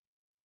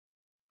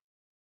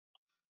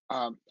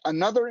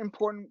 another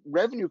important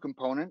revenue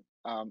component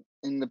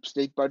in the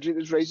state budget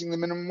is raising the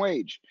minimum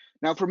wage.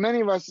 Now, for many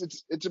of us,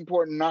 it's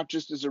important not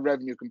just as a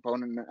revenue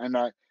component, and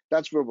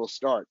that's where we'll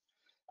start.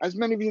 As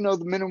many of you know,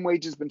 the minimum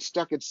wage has been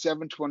stuck at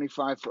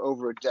 $7.25 for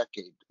over a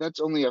decade. That's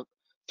only a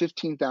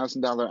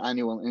 $15,000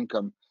 annual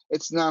income.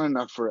 It's not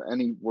enough for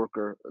any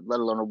worker, let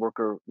alone a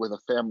worker with a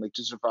family,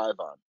 to survive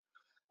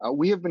on.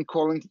 We have been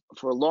calling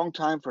for a long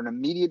time for an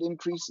immediate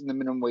increase in the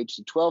minimum wage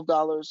to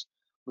 $12,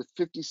 with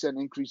 50-cent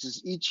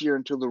increases each year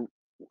until the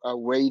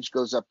wage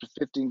goes up to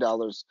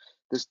 $15,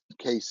 this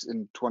case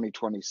in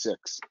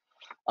 2026.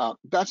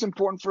 That's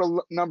important for a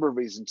number of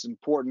reasons.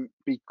 Important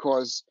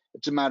because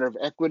it's a matter of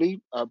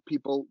equity.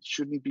 People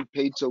shouldn't be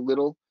paid so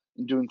little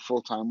in doing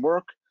full-time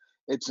work.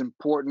 It's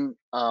important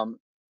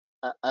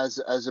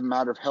as a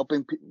matter of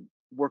helping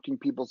working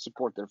people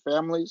support their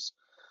families.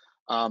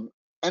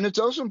 And it's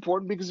also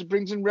important because it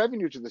brings in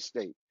revenue to the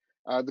state.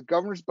 The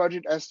governor's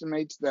budget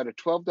estimates that a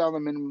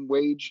 $12 minimum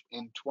wage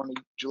in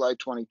July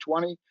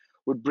 2020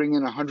 would bring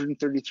in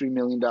 $133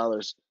 million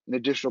in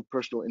additional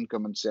personal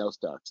income and sales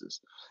taxes.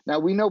 Now,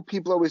 we know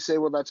people always say,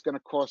 well, that's going to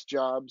cost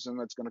jobs and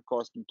that's going to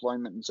cost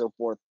employment and so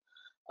forth.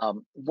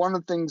 One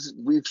of the things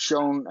we've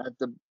shown at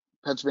the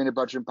Pennsylvania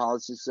Budget and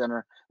Policy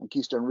Center and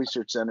Keystone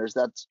Research Center is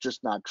that's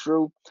just not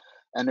true.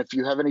 And if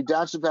you have any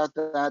doubts about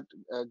that,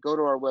 go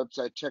to our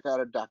website, check out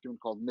a document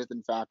called Myth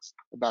and Facts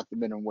about the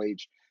minimum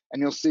wage,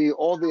 and you'll see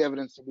all the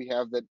evidence that we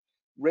have that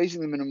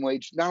raising the minimum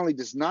wage not only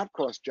does not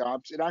cost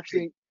jobs, it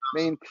actually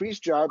may increase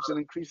jobs and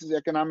increases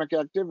economic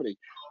activity,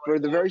 for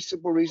the very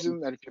simple reason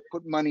that if you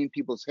put money in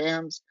people's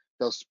hands,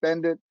 they'll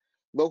spend it,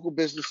 local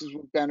businesses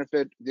will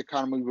benefit, the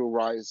economy will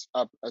rise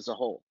up as a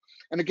whole.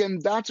 And again,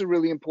 that's a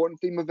really important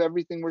theme of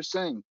everything we're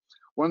saying.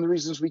 One of the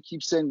reasons we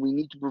keep saying we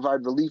need to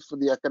provide relief for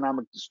the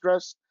economic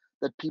distress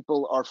that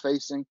people are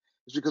facing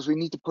is because we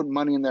need to put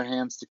money in their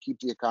hands to keep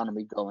the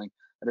economy going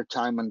at a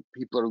time when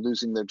people are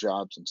losing their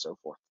jobs and so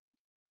forth.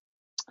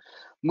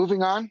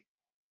 Moving on,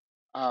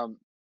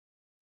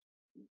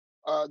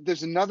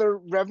 there's another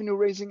revenue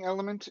raising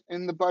element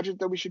in the budget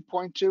that we should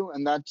point to,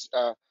 and that's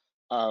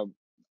a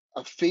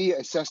fee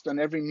assessed on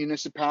every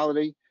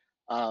municipality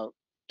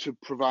to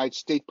provide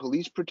state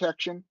police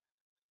protection.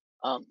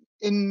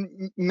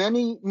 In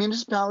many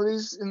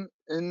municipalities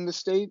in the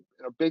state,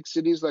 big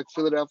cities like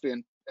Philadelphia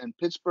and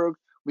Pittsburgh,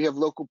 we have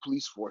local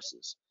police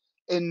forces.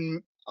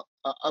 In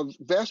a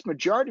vast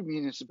majority of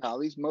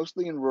municipalities,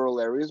 mostly in rural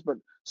areas, but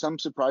some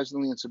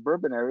surprisingly in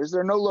suburban areas,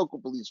 there are no local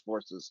police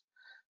forces,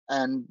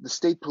 and the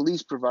state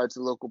police provides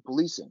the local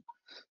policing.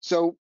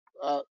 So,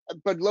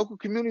 but local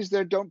communities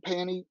there don't pay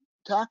any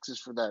taxes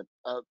for that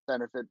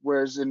benefit,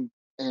 whereas in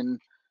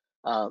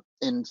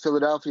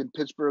Philadelphia and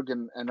Pittsburgh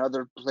and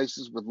other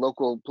places with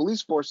local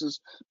police forces,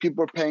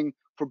 people are paying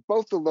for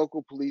both the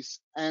local police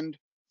and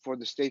for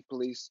the state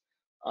police.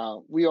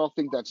 We all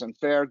think that's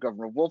unfair.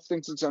 Governor Wolf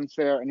thinks it's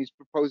unfair, and he's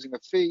proposing a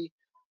fee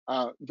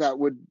that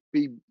would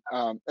be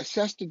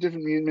assessed to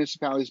different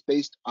municipalities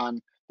based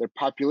on their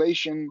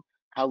population,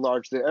 how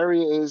large their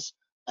area is,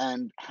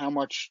 and how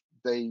much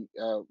they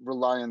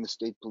rely on the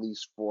state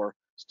police for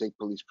state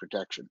police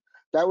protection.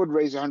 That would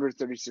raise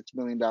 $136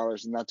 million,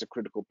 and that's a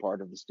critical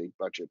part of the state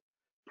budget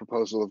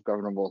proposal of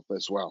Governor Wolf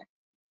as well.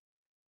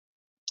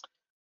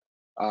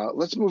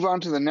 Let's move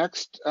on to the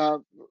next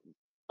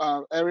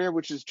area,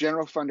 which is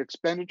general fund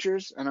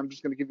expenditures, and I'm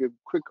just going to give you a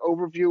quick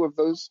overview of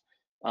those.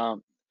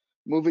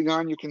 Moving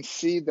on, you can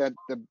see that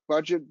the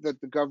budget that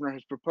the governor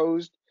has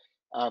proposed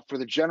for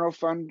the general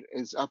fund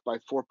is up by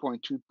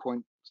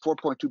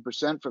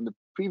 4.2% from the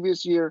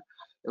previous year.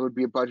 It would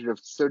be a budget of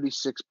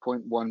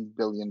 $36.1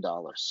 billion.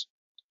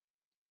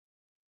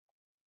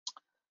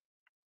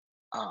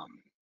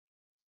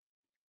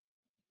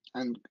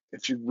 And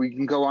if we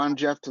can go on,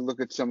 Jeff, to look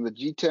at some of the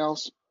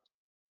details.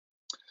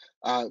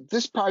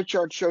 This pie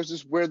chart shows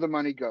us where the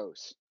money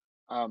goes.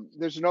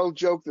 There's an old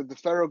joke that the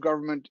federal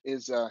government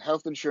is a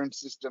health insurance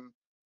system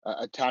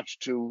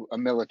attached to a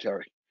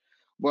military.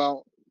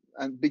 Well,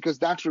 and because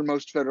that's where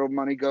most federal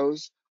money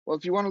goes. Well,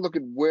 if you want to look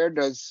at where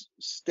does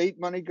state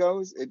money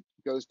goes, it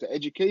goes to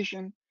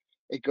education,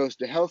 it goes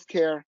to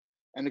healthcare,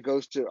 and it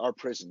goes to our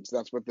prisons.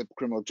 That's what the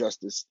criminal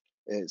justice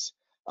is.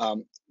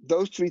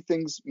 Those three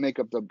things make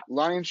up the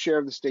lion's share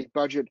of the state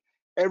budget.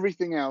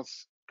 Everything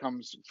else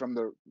comes from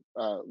the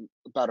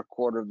about a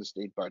quarter of the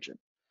state budget.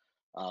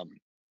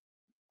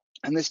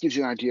 And this gives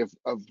you an idea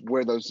of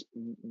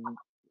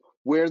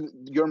where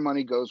your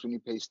money goes when you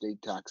pay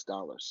state tax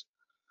dollars.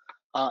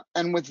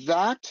 And with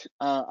that,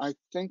 I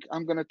think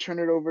I'm going to turn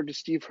it over to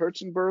Steve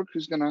Herzenberg,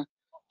 who's going to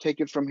take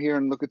it from here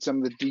and look at some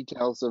of the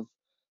details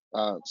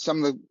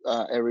some of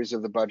the areas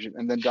of the budget,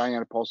 and then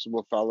Diana Paulson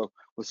will follow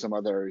with some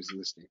other areas of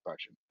the state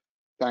budget.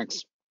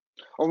 Thanks.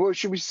 Or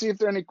should we see if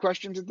there are any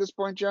questions at this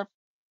point, Jeff?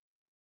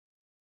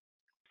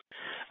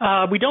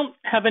 We don't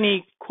have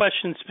any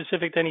questions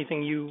specific to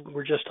anything you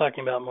were just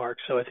talking about, Mark,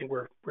 so I think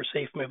we're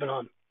safe moving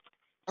on.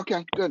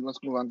 Okay, good. Let's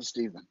move on to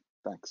Steve then.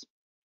 Thanks.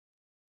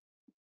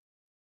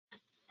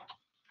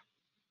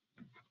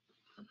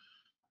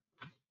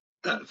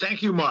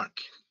 Thank you, Mark.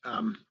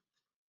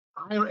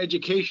 Higher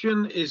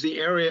education is the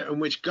area in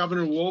which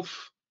Governor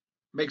Wolf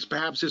makes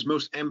perhaps his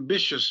most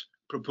ambitious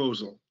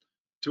proposal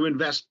to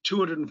invest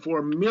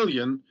 $204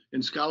 million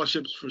in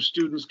scholarships for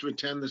students to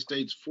attend the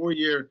state's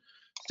four-year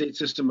state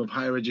system of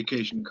higher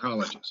education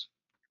colleges.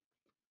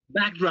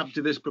 Backdrop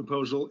to this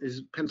proposal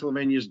is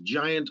Pennsylvania's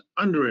giant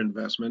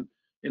underinvestment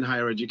in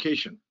higher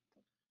education.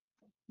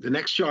 The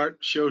next chart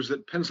shows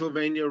that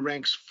Pennsylvania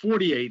ranks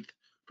 48th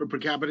for per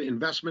capita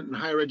investment in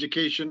higher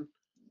education.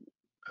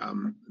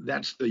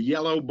 That's the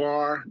yellow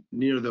bar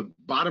near the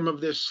bottom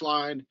of this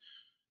slide.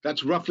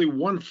 That's roughly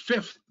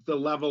 1/5 the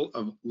level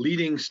of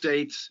leading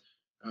states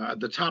at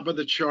the top of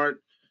the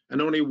chart,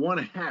 and only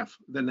 1/2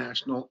 the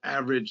national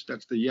average.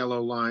 That's the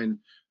yellow line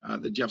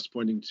that Jeff's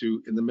pointing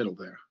to in the middle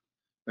there.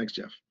 Thanks,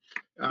 Jeff.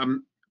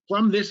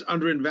 From this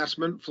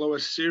underinvestment flow a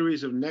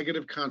series of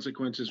negative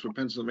consequences for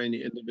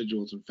Pennsylvania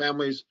individuals and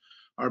families,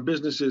 our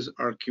businesses,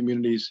 our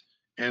communities,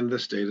 and the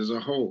state as a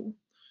whole.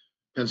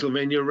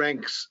 Pennsylvania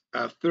ranks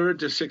 3rd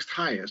to 6th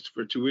highest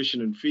for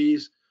tuition and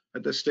fees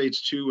at the state's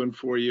 2- and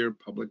 4-year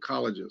public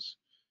colleges.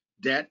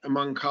 Debt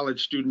among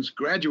college students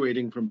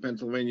graduating from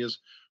Pennsylvania's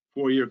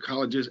 4-year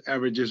colleges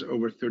averages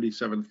over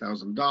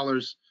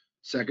 $37,000,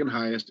 second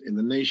highest in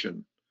the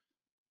nation.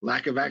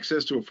 Lack of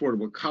access to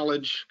affordable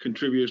college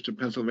contributes to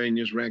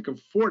Pennsylvania's rank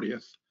of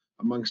 40th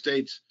among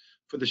states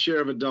for the share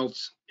of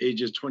adults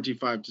ages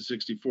 25 to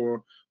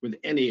 64 with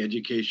any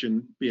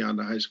education beyond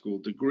a high school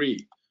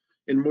degree.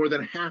 In more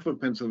than half of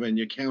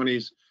Pennsylvania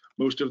counties,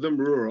 most of them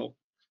rural,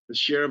 the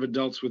share of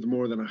adults with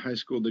more than a high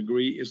school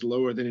degree is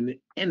lower than in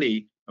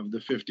any of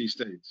the 50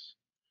 states.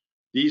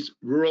 These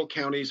rural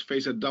counties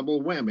face a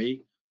double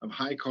whammy of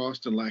high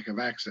cost and lack of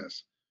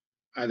access,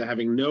 either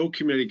having no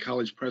community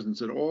college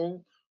presence at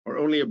all or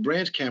only a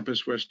branch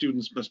campus where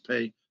students must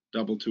pay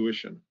double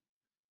tuition.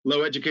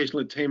 Low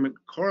educational attainment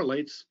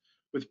correlates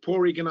with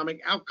poor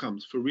economic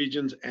outcomes for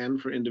regions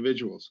and for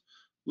individuals,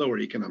 lower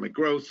economic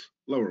growth,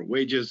 lower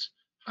wages,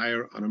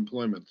 higher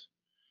unemployment.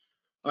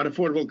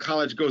 Unaffordable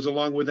college goes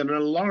along with an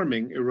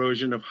alarming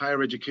erosion of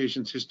higher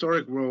education's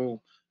historic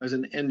role as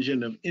an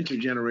engine of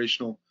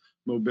intergenerational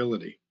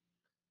mobility.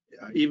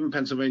 Even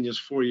Pennsylvania's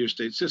 4-year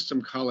state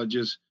system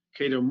colleges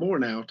cater more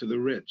now to the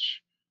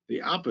rich,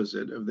 the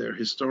opposite of their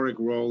historic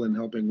role in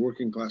helping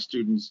working class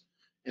students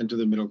enter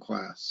the middle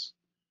class.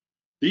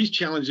 These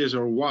challenges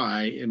are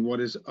why, in what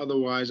is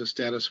otherwise a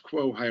status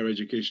quo higher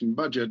education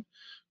budget,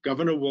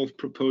 Governor Wolf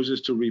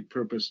proposes to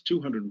repurpose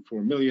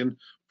 $204 million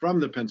from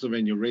the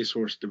Pennsylvania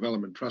Racehorse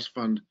Development Trust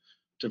Fund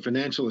to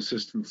financial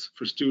assistance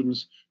for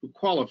students who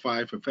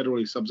qualify for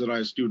federally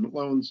subsidized student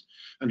loans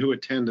and who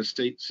attend a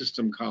state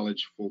system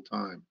college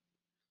full-time.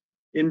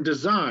 In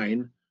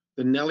design,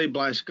 the Nellie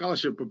Bly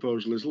Scholarship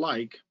proposal is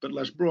like, but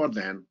less broad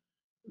than,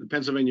 the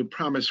Pennsylvania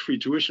Promise Free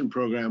Tuition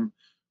Program,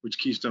 which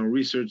Keystone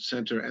Research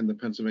Center and the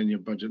Pennsylvania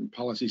Budget and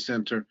Policy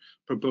Center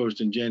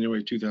proposed in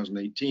January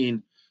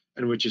 2018,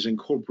 and which is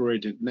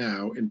incorporated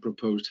now in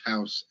proposed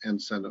House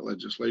and Senate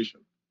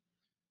legislation.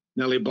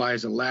 Nellie Bly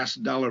is a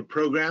last dollar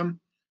program.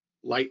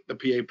 Like the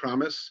PA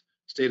Promise,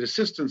 state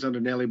assistance under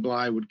Nellie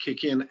Bly would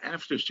kick in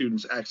after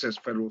students access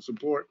federal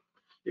support.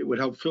 It would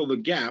help fill the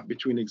gap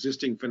between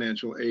existing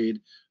financial aid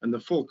and the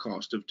full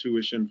cost of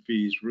tuition,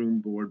 fees, room,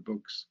 board,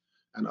 books,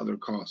 and other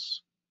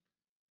costs.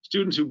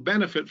 Students who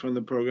benefit from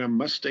the program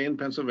must stay in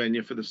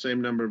Pennsylvania for the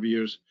same number of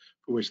years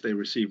for which they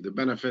receive the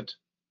benefit.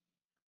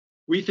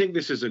 We think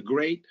this is a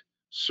great,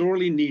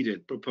 sorely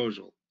needed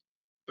proposal,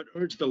 but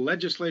urge the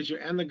legislature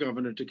and the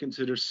governor to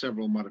consider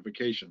several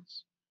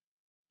modifications.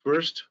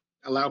 First,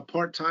 allow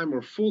part-time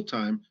or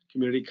full-time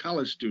community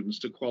college students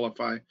to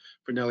qualify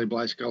for Nellie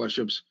Bly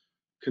scholarships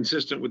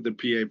consistent with the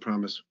PA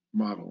Promise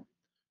model.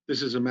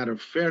 This is a matter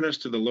of fairness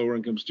to the lower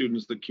income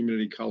students that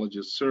community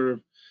colleges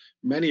serve,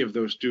 many of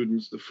those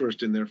students the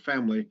first in their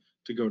family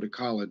to go to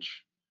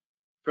college.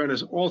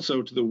 Fairness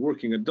also to the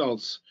working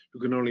adults who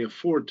can only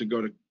afford to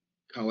go to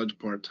college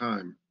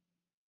part-time.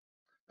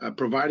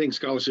 Providing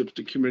scholarships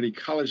to community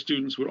college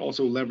students would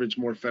also leverage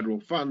more federal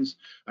funds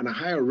and a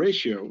higher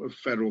ratio of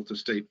federal to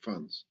state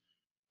funds.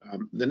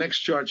 The next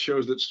chart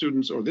shows that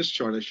students, or this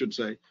chart I should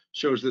say,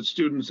 shows that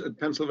students at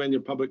Pennsylvania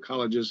public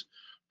colleges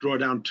draw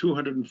down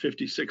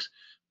 $256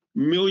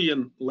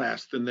 million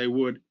less than they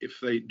would if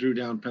they drew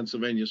down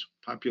Pennsylvania's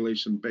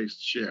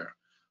population-based share.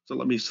 So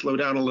let me slow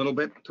down a little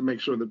bit to make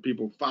sure that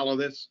people follow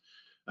this.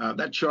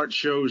 That chart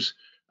shows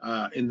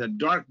in the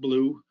dark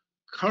blue,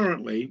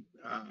 currently,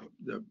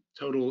 the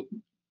total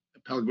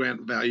Pell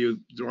Grant value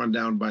drawn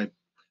down by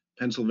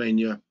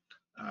Pennsylvania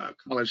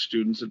college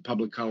students at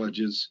public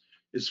colleges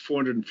is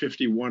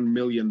 $451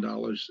 million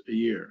a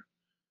year.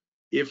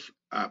 if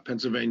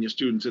Pennsylvania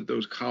students at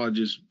those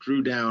colleges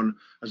drew down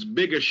as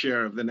big a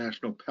share of the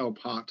national Pell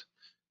Pot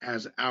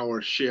as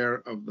our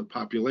share of the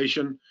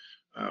population,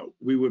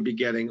 we would be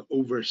getting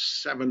over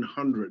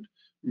 $700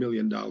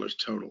 million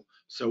total.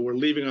 So we're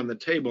leaving on the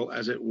table,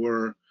 as it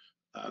were,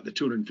 the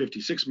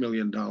 $256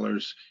 million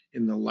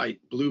in the light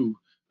blue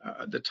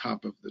at the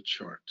top of the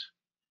chart.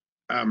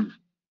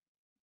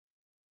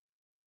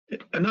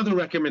 Another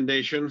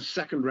recommendation,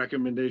 second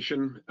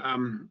recommendation,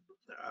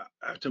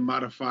 to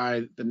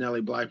modify the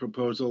Nellie Bly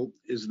proposal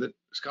is that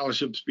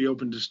scholarships be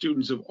open to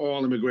students of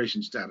all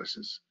immigration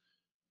statuses.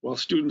 While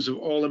students of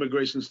all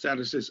immigration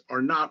statuses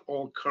are not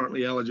all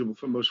currently eligible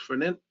for most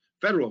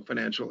federal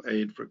financial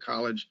aid for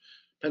college,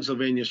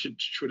 Pennsylvania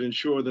should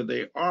ensure that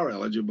they are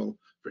eligible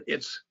for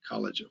its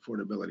college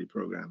affordability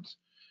programs.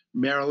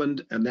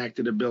 Maryland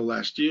enacted a bill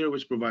last year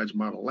which provides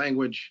model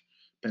language.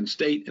 Penn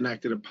State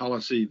enacted a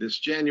policy this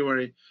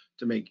January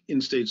to make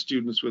in-state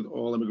students with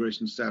all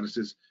immigration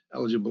statuses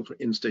eligible for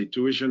in-state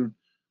tuition.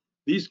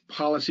 These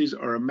policies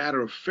are a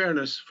matter of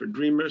fairness for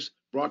dreamers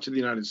brought to the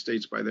United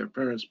States by their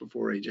parents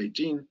before age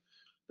 18.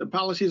 The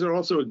policies are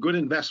also a good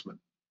investment.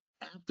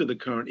 After the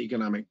current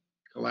economic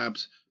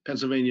collapse,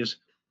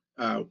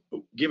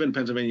 given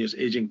Pennsylvania's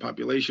aging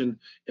population,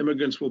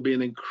 immigrants will be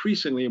an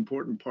increasingly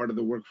important part of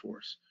the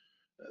workforce.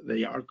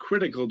 They are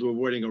critical to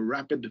avoiding a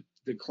rapid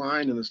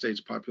decline in the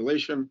state's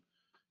population.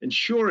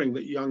 Ensuring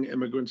that young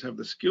immigrants have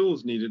the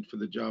skills needed for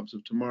the jobs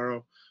of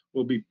tomorrow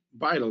will be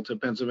vital to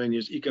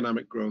Pennsylvania's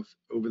economic growth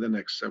over the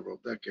next several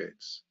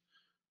decades.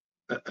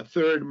 A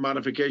third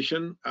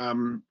modification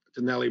to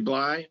Nellie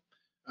Bly,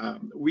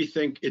 we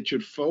think it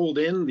should fold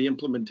in the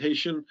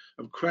implementation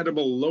of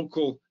credible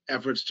local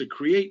efforts to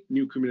create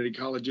new community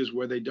colleges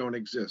where they don't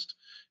exist,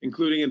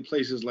 including in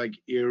places like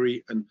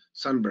Erie and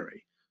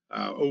Sunbury.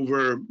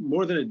 Over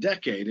more than a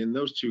decade in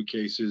those two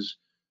cases,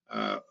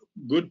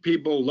 good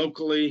people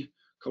locally,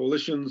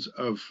 coalitions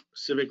of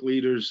civic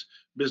leaders,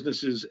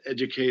 businesses,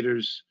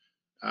 educators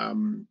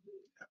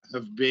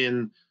have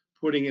been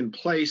putting in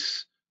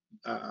place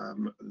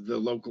the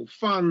local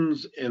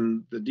funds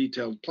and the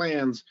detailed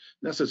plans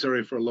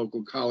necessary for a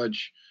local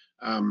college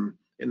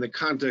in the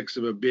context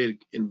of a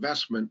big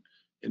investment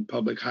in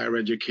public higher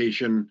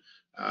education.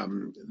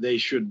 They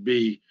should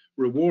be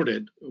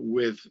rewarded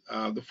with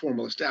the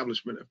formal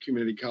establishment of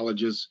community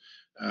colleges,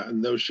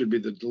 and those should be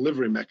the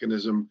delivery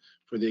mechanism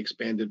for the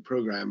expanded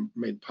programming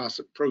made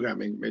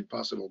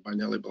possible by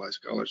Nellie Bly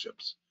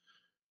scholarships.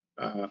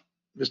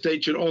 The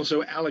state should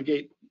also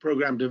allocate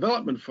program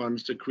development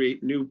funds to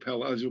create new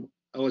Pell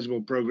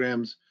eligible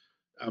programs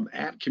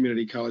at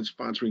community college,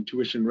 sponsoring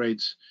tuition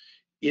rates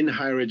in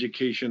higher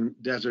education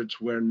deserts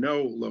where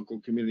no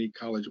local community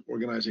college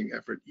organizing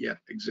effort yet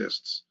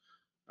exists.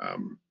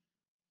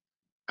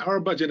 Our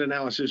budget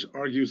analysis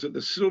argues that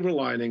the silver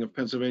lining of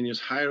Pennsylvania's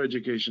higher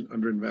education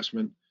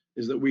underinvestment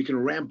is that we can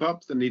ramp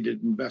up the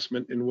needed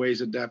investment in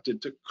ways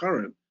adapted to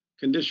current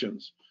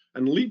conditions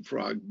and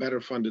leapfrog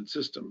better funded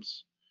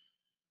systems.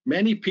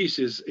 Many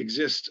pieces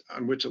exist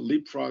on which a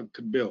leapfrog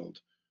could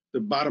build: the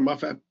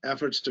bottom-up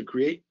efforts to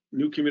create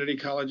new community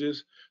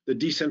colleges, the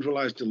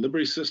decentralized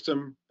delivery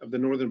system of the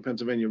Northern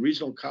Pennsylvania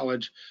Regional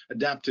College,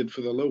 adapted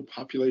for the low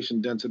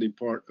population density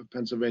part of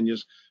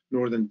Pennsylvania's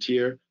northern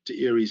tier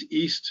to Erie's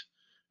east,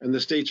 and the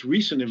state's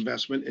recent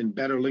investment in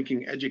better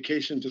linking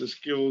education to the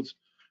skills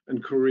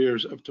and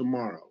careers of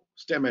tomorrow: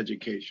 STEM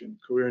education,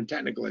 career and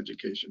technical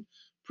education,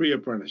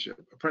 pre-apprenticeship,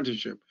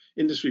 apprenticeship,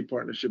 industry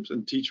partnerships,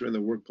 and teacher in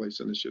the workplace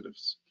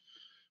initiatives.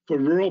 For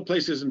rural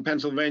places in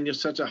Pennsylvania,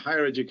 such a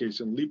higher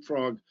education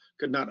leapfrog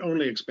could not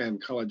only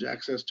expand college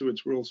access to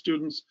its rural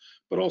students,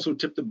 but also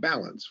tip the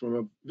balance from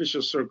a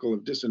vicious circle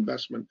of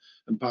disinvestment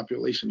and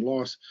population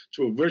loss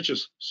to a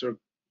virtuous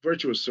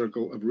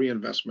circle of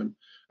reinvestment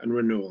and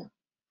renewal.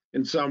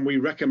 In sum, we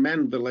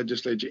recommend the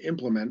legislature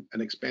implement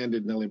an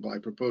expanded Nellie Bly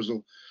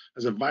proposal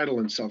as a vital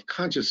and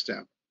self-conscious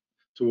step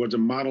towards a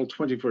model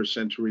 21st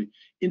century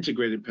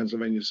integrated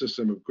Pennsylvania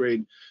system of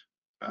grade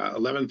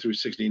 11 through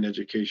 16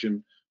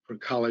 education for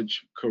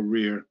college,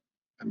 career,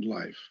 and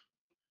life.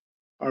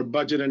 Our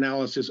budget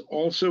analysis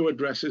also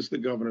addresses the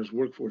governor's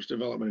workforce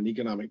development and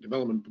economic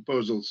development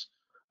proposals,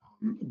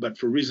 but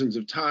for reasons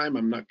of time,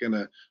 I'm not going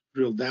to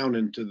drill down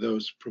into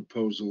those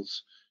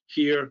proposals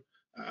here.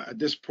 At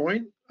this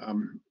point,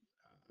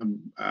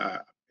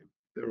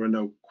 there are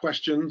no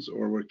questions,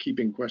 or we're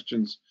keeping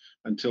questions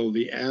until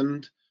the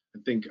end. I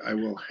think I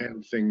will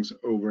hand things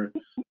over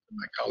to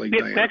my colleague,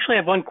 Diana. We actually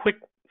have one quick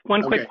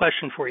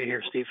question for you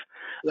here, Steve.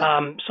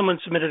 Yeah. Someone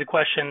submitted a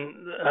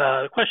question.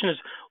 The question is,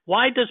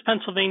 why does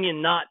Pennsylvania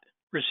not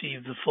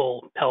receive the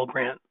full Pell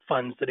Grant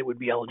funds that it would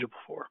be eligible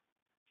for?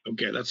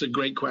 Okay, that's a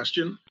great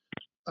question.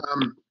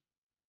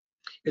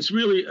 It's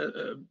really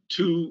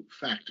two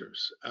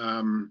factors.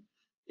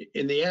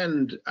 In the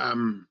end,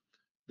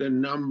 the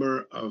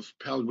number of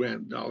Pell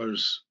Grant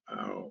dollars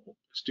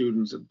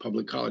students at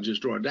public colleges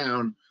draw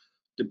down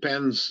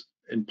depends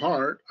in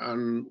part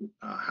on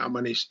how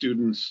many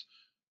students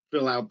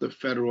fill out the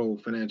federal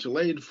financial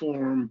aid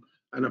form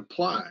and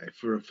apply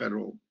for a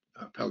federal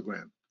Pell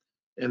Grant.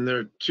 And there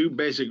are two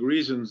basic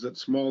reasons that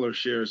smaller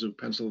shares of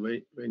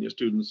Pennsylvania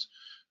students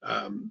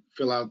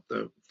fill out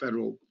the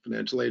federal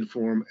financial aid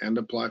form and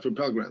apply for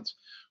Pell Grants.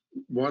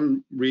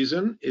 One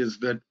reason is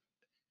that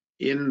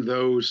in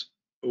those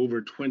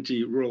over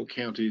 20 rural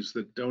counties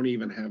that don't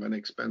even have an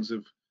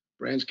expensive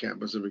branch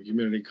campus of a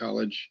community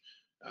college,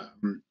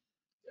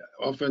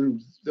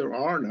 often there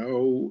are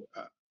no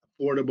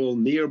affordable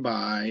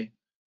nearby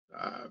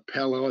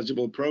Pell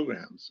eligible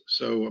programs.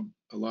 So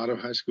a lot of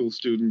high school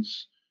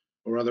students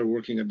or other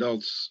working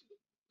adults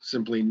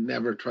simply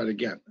never try to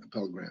get a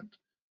Pell Grant.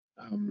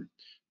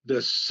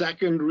 The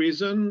second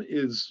reason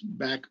is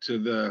back to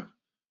the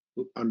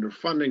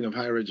underfunding of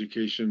higher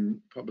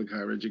education, public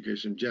higher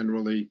education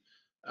generally,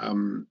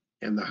 and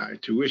the high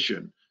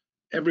tuition.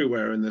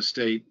 Everywhere in the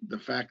state, the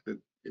fact that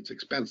it's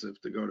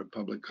expensive to go to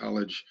public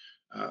college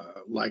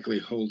likely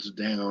holds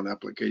down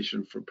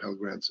application for Pell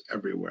Grants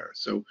everywhere.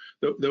 So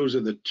those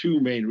are the two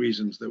main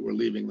reasons that we're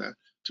leaving that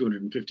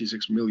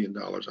 $256 million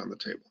on the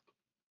table.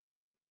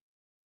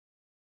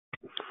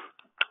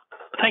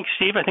 Thanks,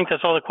 Steve. I think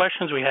that's all the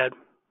questions we had.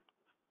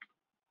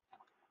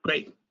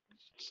 Great.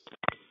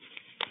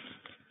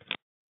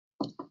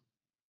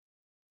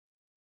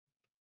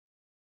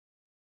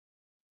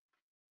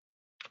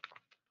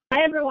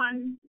 Hi,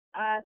 everyone.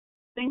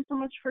 Thanks so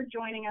much for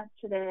joining us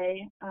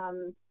today.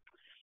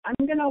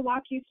 I'm going to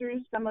walk you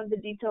through some of the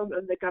details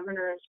of the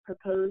governor's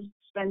proposed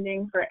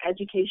spending for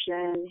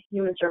education,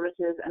 human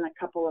services, and a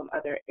couple of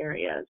other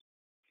areas.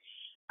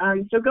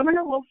 So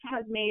Governor Wolf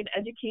has made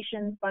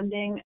education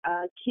funding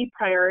a key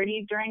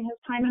priority during his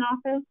time in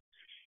office.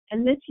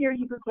 And this year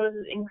he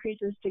proposes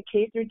increases to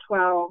K through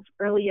 12,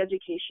 early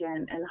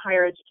education, and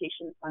higher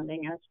education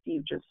funding, as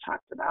Steve just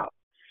talked about.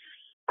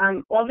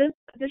 While this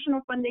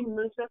additional funding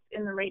moves us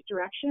in the right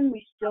direction,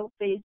 we still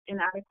face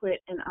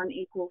inadequate and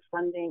unequal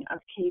funding of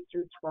K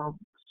through 12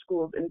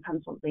 schools in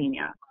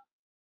Pennsylvania.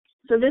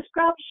 So this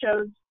graph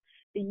shows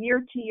the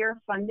year-to-year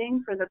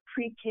funding for the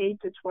pre-K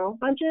to 12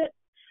 budget.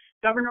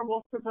 Governor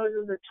Wolf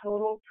proposes a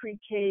total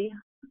pre-K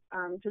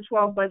to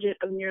 12 budget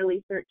of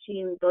nearly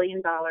 $13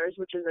 billion,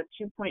 which is a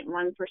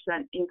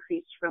 2.1%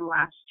 increase from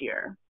last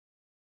year.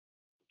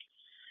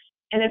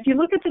 And if you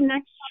look at the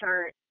next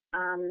chart,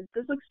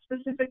 this looks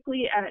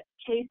specifically at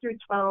K through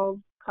 12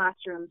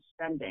 classroom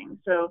spending.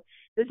 So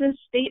this is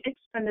state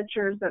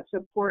expenditures that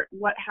support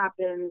what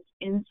happens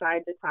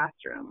inside the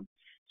classroom.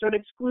 So it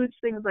excludes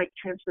things like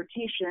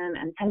transportation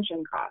and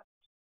pension costs.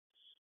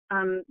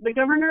 The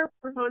governor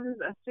proposes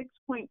a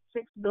 $6.6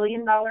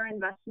 billion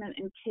investment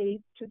in K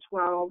to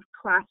 12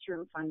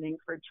 classroom funding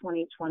for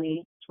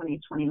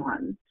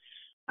 2020-2021.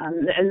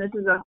 And this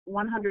is a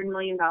 $100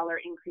 million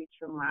increase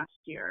from last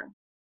year.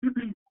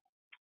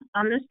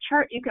 On this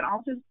chart, you can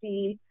also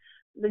see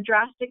the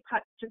drastic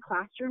cut to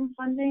classroom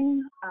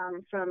funding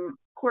from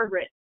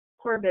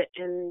Corbett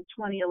in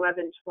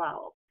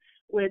 2011-12,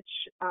 which,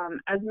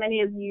 as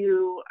many of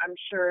you, I'm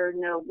sure,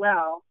 know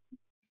well,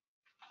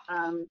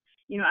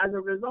 as a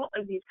result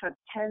of these cuts,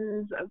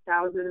 tens of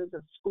thousands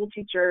of school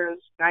teachers,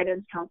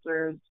 guidance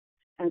counselors,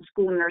 and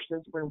school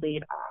nurses were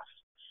laid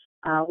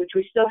off, which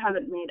we still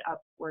haven't made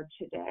up for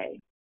today.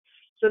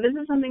 So this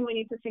is something we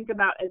need to think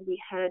about as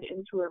we head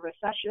into a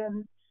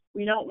recession.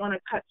 We don't want to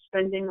cut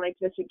spending like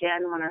this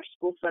again when our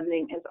school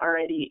funding is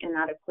already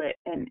inadequate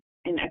and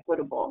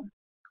inequitable.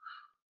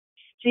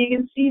 So you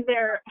can see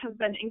there have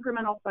been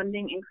incremental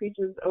funding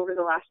increases over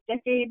the last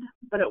decade,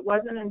 but it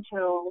wasn't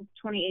until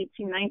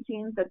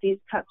 2018-19 that these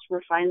cuts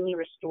were finally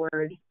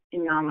restored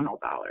in nominal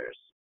dollars.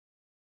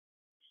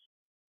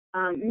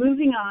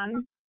 Moving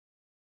on,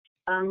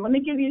 let me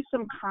give you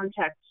some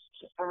context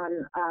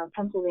on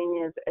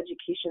Pennsylvania's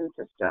education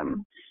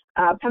system.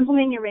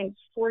 Pennsylvania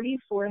ranks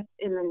 44th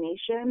in the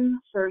nation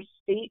for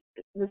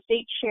the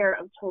state share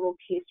of total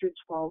K through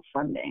 12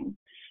 funding.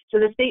 So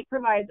the state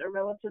provides a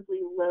relatively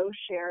low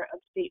share of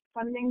state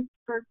funding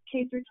for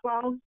K through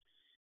 12,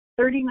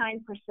 39%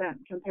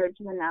 compared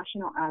to the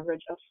national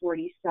average of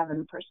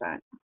 47%.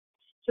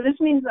 So this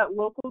means that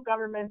local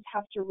governments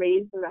have to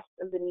raise the rest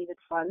of the needed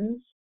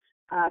funds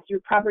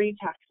through property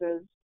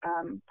taxes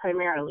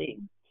primarily.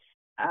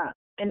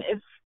 And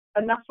if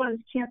enough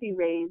funds can't be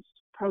raised,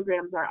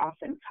 programs are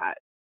often cut.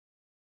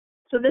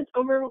 So this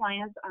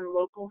over-reliance on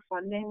local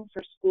funding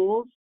for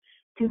schools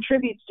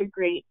contributes to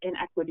great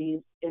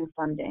inequities in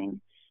funding.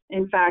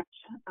 In fact,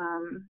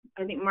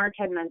 I think Mark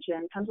had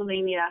mentioned,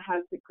 Pennsylvania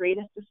has the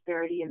greatest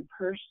disparity in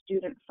per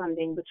student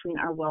funding between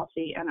our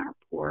wealthy and our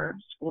poor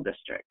school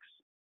districts.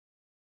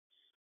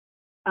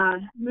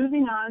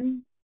 Moving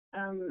on,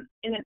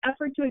 in an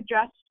effort to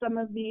address some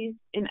of these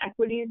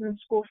inequities in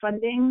school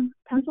funding,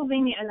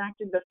 Pennsylvania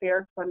enacted the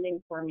Fair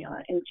Funding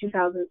Formula in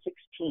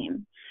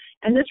 2016.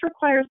 And this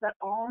requires that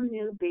all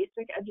new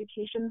basic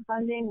education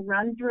funding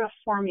run through a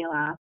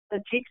formula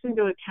that takes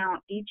into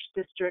account each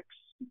district's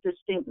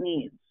distinct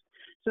needs.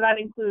 So that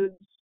includes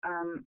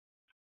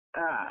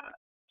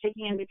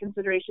taking into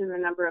consideration the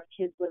number of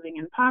kids living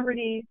in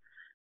poverty,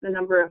 the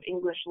number of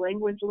English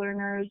language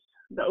learners,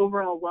 the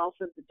overall wealth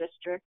of the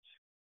district,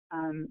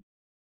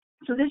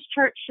 So this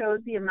chart shows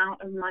the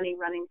amount of money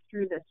running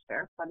through this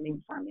fair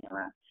funding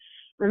formula.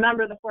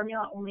 Remember, the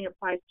formula only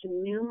applies to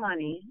new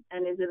money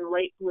and is in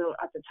light blue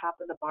at the top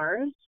of the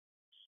bars.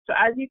 So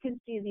as you can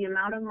see, the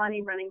amount of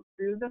money running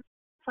through the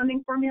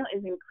funding formula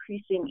is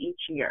increasing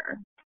each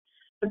year.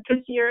 But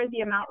this year,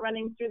 the amount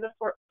running through the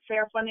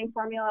fair funding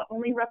formula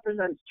only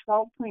represents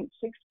 12.6%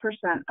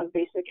 of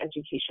basic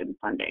education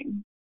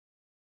funding.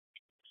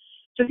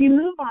 So if you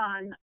move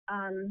on,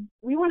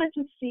 we wanted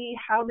to see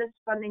how this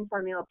funding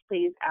formula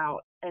plays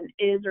out and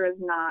is or is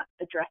not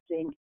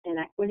addressing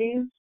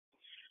inequities.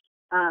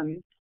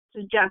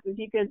 So Jeff, if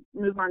you could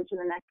move on to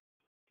the next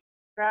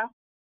graph.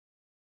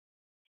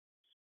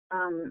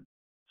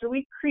 So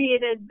we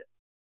created,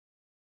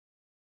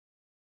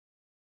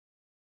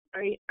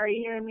 are you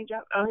hearing me,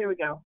 Jeff? Oh, here we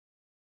go.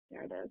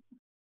 There it is.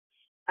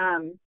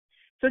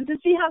 So to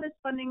see how this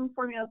funding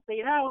formula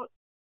played out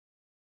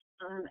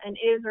and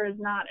is or is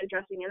not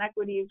addressing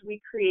inequities, we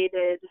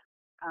created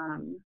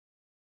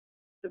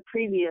the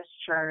previous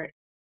chart.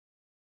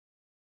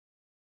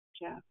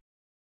 Jeff.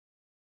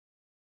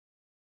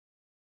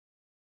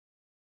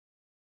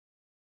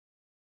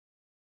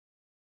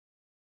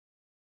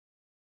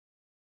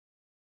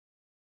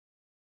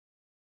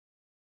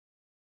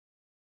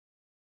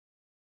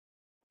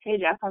 Hey,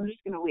 Jeff, I'm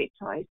just going to wait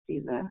till I see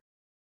the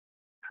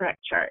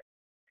correct chart.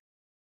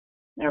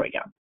 There we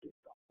go.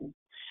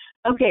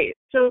 Okay,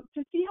 so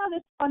to see how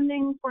this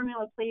funding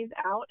formula plays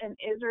out and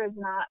is or is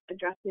not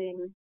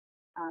addressing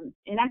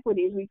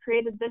inequities, we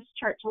created this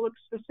chart to look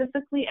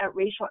specifically at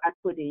racial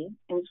equity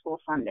in school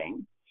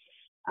funding.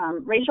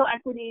 Racial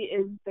equity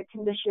is the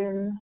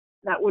condition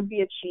that would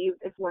be achieved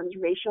if one's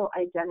racial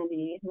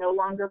identity no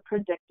longer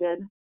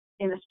predicted,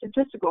 in a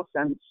statistical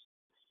sense,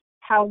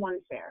 how one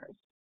fares.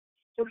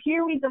 So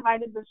here we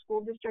divided the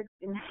school districts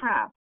in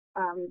half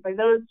by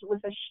those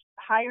with a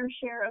higher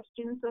share of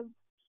students of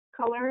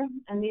color,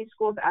 and these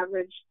schools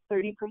average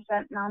 30%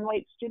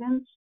 non-white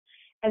students,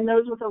 and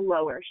those with a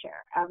lower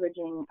share,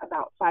 averaging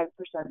about 5%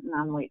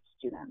 non-white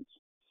students.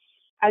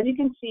 As you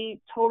can see,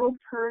 total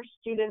per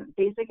student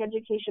basic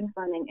education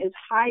funding is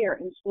higher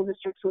in school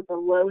districts with a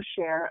low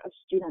share of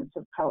students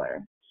of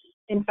color.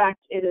 In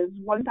fact, it is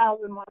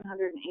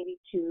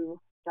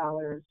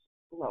 $1,182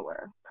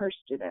 lower per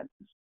student.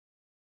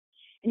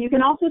 And you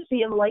can also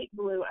see in light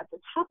blue at the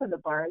top of the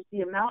bars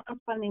the amount of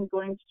funding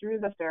going through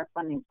the fair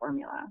funding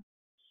formula.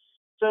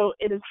 So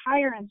it is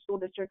higher in school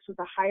districts with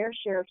a higher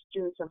share of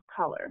students of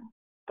color,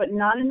 but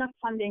not enough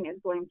funding is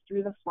going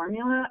through the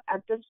formula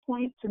at this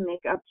point to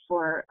make up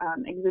for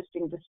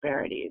existing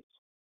disparities.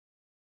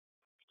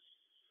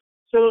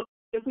 So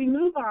if we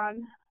move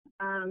on,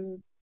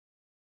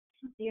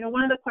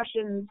 one of the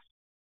questions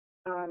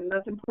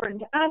that's important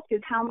to ask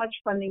is how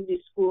much funding do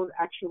schools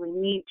actually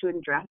need to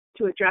address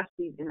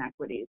these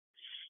inequities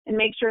and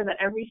make sure that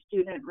every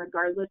student,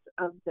 regardless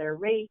of their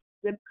race,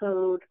 zip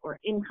code, or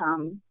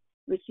income,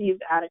 receives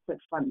adequate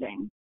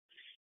funding.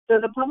 So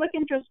the Public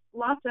Interest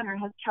Law Center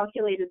has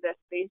calculated this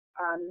based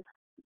on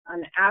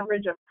an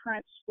average of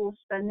current school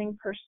spending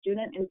per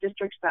student in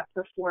districts that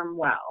perform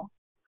well.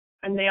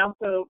 And they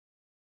also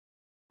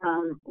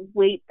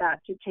weight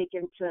that to take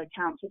into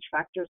account such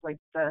factors like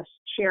the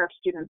share of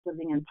students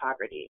living in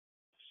poverty.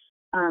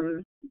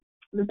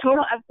 The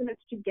total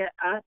estimates to get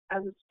us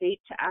as a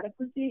state to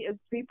adequacy is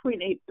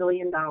 $3.8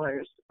 billion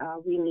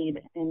we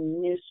need in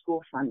new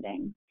school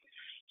funding.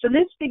 So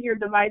this figure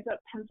divides up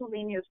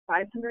Pennsylvania's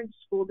 500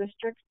 school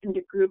districts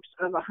into groups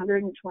of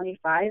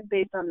 125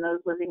 based on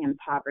those living in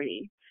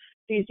poverty.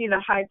 So you see the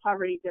high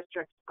poverty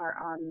districts are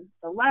on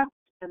the left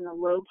and the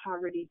low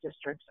poverty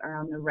districts are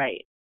on the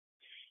right.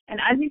 And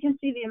as you can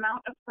see, the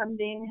amount of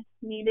funding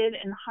needed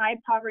in high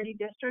poverty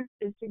districts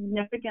is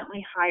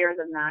significantly higher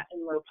than that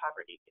in low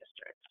poverty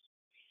districts.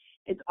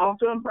 It's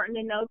also important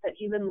to note that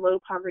even low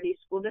poverty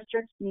school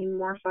districts need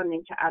more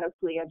funding to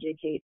adequately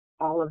educate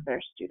all of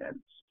their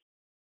students.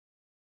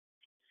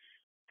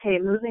 Okay,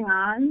 moving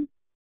on.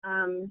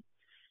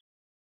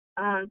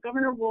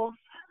 Governor Wolf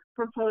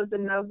proposed a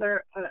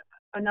number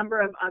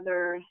of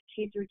other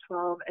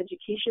K-12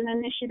 education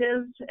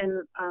initiatives,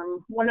 and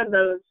one of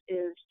those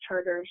is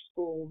charter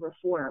school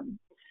reform.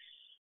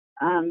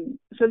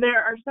 So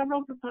there are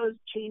several proposed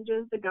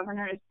changes the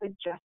governor is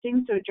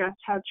suggesting to address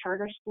how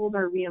charter schools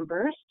are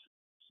reimbursed,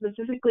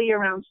 specifically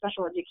around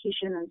special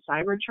education and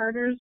cyber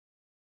charters.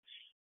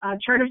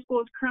 Charter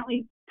schools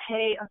currently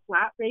pay a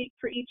flat rate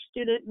for each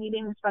student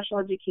needing special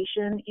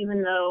education,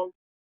 even though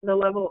the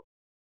level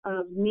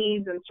of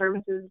needs and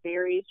services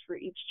varies for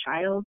each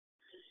child.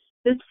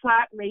 This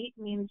flat rate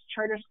means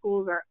charter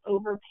schools are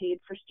overpaid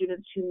for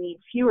students who need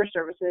fewer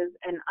services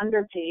and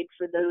underpaid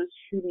for those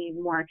who need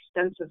more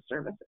extensive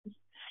services.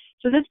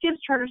 So this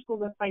gives charter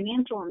schools a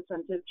financial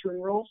incentive to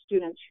enroll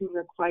students who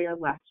require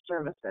less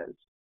services.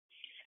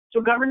 So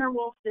Governor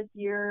Wolf this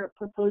year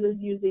proposes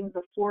using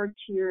the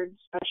 4-tiered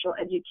special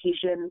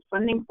education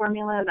funding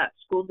formula that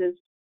school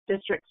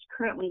districts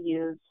currently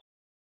use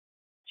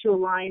to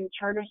align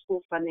charter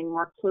school funding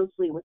more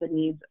closely with the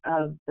needs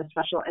of the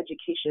special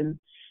education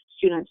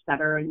students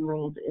that are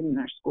enrolled in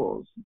their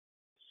schools.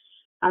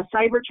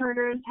 Cyber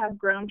charters have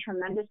grown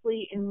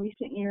tremendously in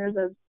recent years,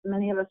 as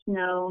many of us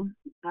know,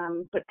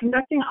 but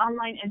conducting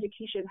online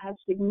education has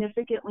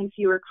significantly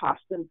fewer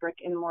costs than brick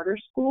and mortar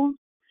schools,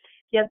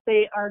 yet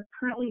they are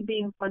currently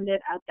being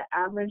funded at the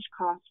average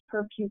cost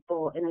per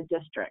pupil in a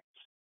district.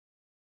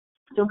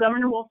 So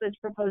Governor Wolf is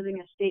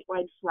proposing a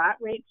statewide flat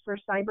rate for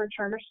cyber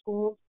charter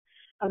schools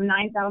of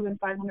 $9,500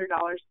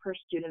 per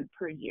student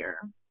per year.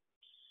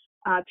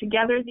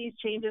 Together, these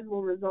changes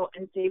will result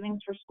in savings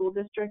for school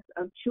districts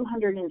of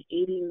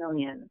 $280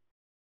 million.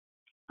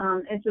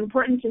 It's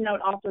important to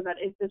note also that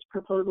if this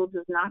proposal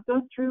does not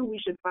go through, we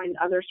should find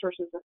other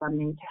sources of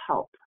funding to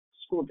help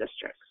school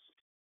districts.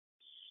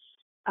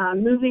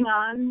 Moving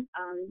on,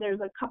 there's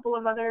a couple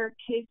of other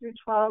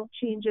K-12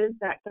 changes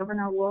that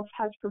Governor Wolf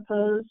has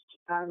proposed.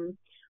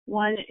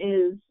 One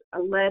is a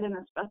lead and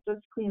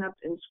asbestos cleanup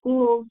in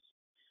schools.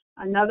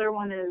 Another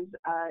one is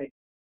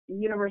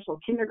universal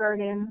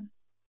kindergarten.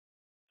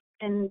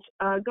 And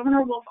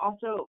Governor Wolf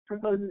also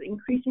proposes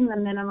increasing the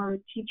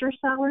minimum teacher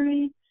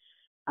salary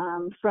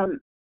from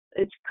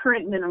its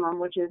current minimum,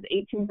 which is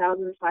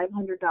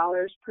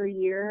 $18,500 per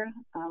year,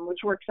 which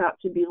works out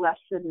to be less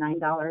than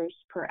 $9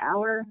 per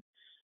hour.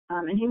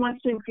 And he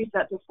wants to increase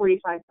that to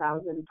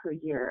 $45,000 per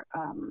year.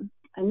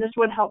 And this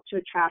would help to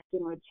attract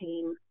and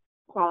retain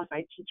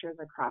qualified teachers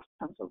across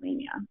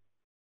Pennsylvania.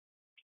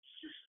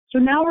 So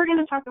now we're going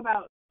to talk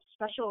about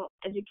special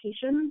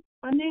education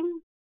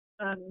funding.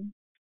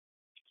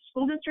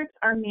 School districts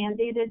are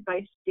mandated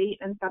by state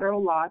and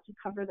federal law to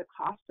cover the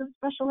cost of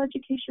special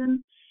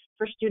education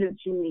for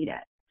students who need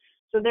it.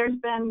 So there's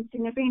been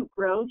significant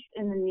growth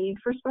in the need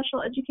for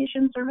special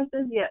education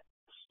services, yet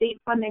state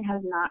funding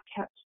has not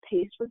kept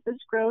pace with this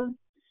growth,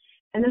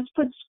 and this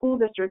puts school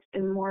districts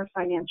in more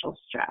financial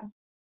stress.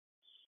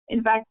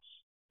 In fact,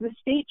 the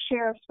state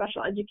share of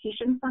special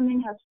education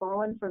funding has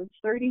fallen from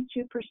 32%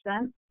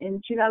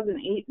 in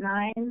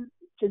 2008-09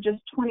 to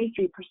just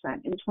 23%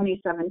 in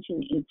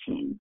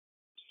 2017-18.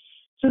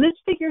 So this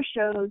figure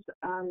shows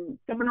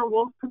Governor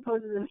Wolf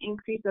proposes an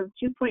increase of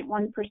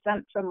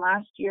 2.1% from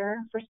last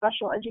year for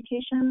special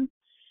education.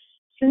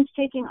 Since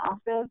taking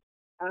office,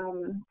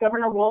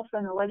 Governor Wolf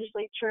and the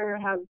legislature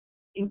have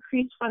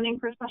increased funding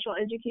for special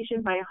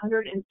education by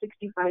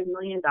 $165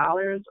 million,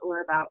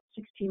 or about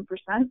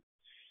 16%.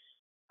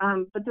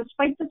 But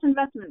despite this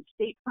investment,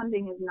 state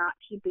funding is not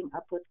keeping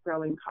up with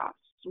growing costs,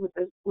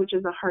 which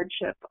is a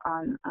hardship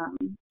on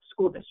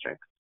school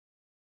districts.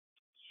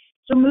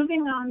 So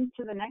moving on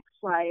to the next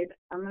slide,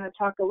 I'm going to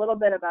talk a little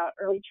bit about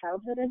early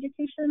childhood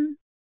education.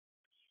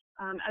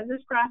 As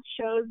this graph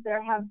shows,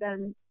 there have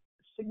been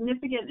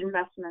significant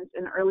investments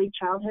in early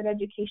childhood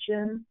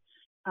education,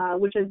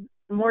 which has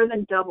more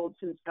than doubled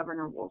since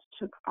Governor Wolf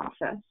took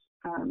office.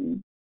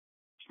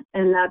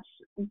 And that's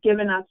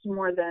given us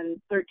more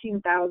than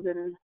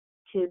 13,000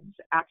 kids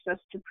access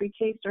to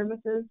pre-K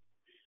services.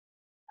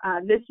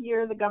 This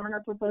year, the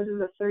governor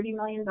proposes a $30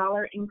 million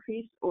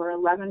increase, or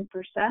 11%.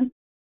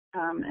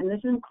 And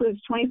this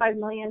includes $25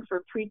 million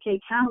for pre-K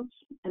counts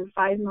and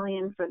 $5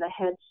 million for the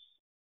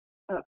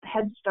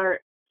Head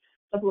Start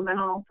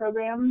supplemental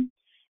program.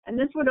 And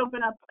this would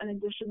open up an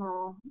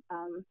additional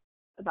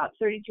about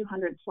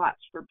 3,200 slots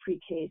for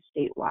pre-K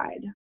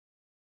statewide.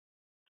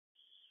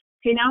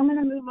 Okay, now I'm going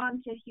to move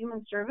on to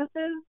human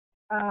services.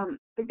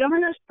 The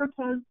governor's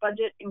proposed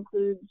budget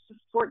includes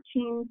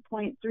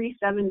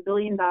 $14.37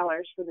 billion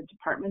for the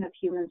Department of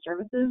Human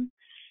Services,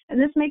 and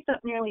this makes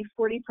up nearly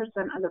 40%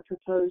 of the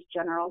proposed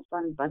general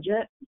fund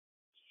budget.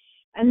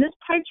 And this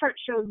pie chart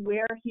shows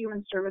where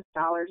human service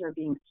dollars are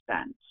being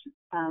spent.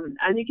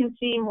 As you can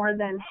see, more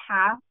than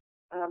half,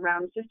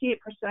 around 58%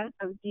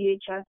 of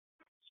DHS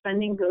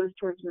spending goes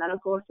towards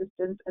medical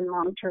assistance and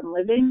long-term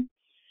living.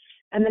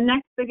 And the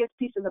next biggest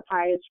piece of the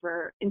pie is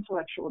for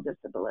intellectual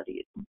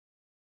disabilities.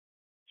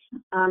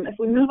 If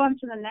we move on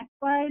to the next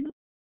slide,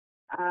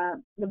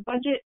 the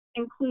budget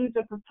includes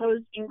a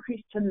proposed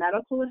increase to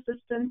medical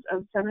assistance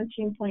of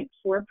 17.4%,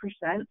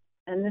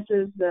 and this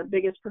is the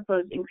biggest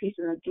proposed increase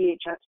in the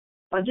DHS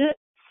budget.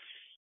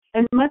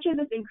 And much of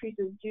this increase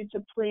is due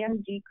to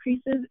planned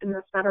decreases in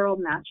the federal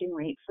matching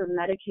rate for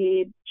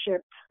Medicaid,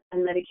 CHIP,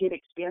 and Medicaid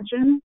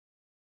expansion.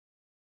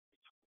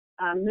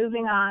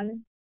 Moving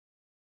on.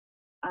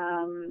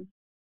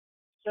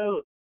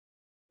 So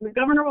the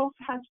Governor Wolf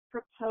has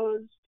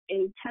proposed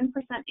a 10%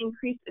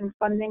 increase in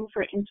funding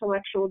for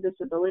intellectual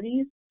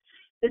disabilities.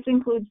 This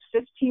includes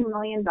 $15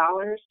 million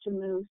to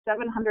move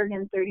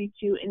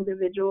 732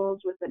 individuals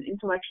with an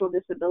intellectual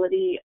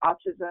disability,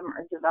 autism,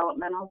 or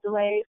developmental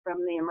delay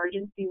from the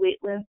emergency wait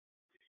list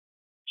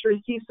to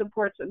receive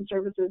supports and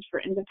services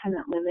for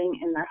independent living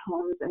in their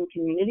homes and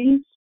communities.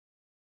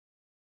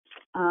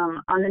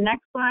 On the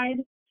next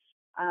slide,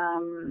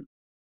 I'm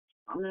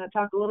going to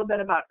talk a little bit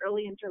about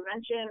early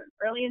intervention.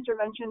 Early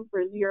intervention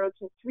for 0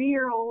 to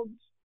 3-year-olds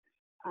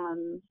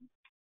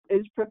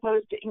is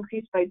proposed to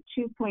increase by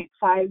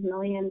 $2.5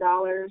 million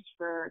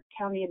for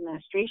county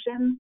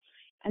administration.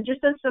 And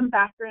just as some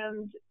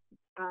background,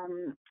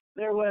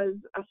 there was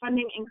a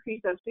funding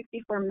increase of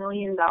 $64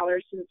 million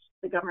since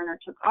the governor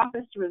took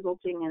office,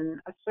 resulting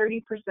in a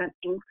 30%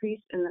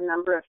 increase in the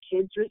number of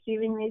kids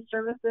receiving these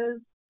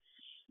services.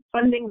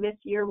 Funding this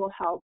year will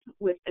help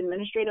with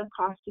administrative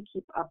costs to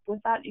keep up with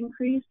that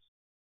increase.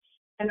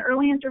 And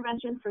early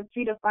intervention for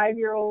 3 to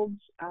 5-year-olds,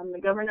 the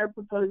governor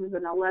proposes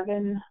an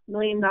 $11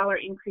 million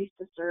increase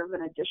to serve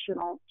an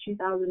additional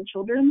 2,000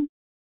 children.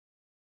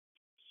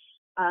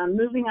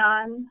 Moving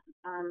on,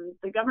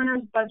 the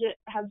governor's budget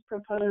has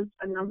proposed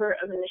a number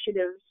of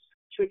initiatives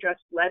to address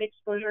lead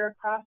exposure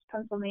across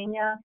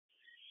Pennsylvania.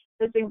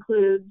 This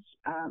includes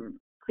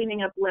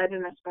cleaning up lead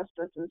and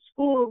asbestos in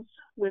schools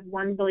with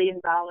 $1 billion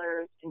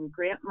in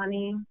grant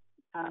money,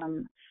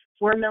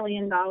 $4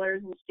 million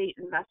in state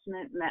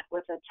investment met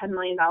with a $10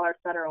 million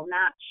federal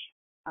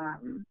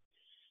match.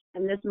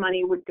 And this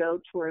money would go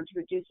towards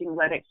reducing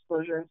lead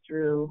exposure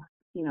through,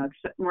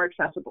 more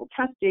accessible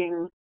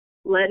testing,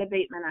 lead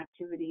abatement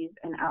activities,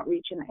 and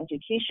outreach and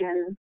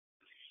education.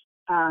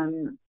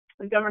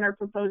 The governor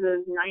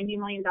proposes $90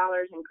 million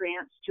in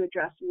grants to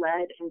address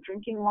lead in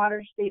drinking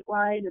water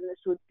statewide, and this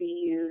would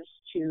be used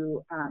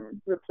to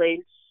replace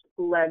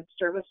lead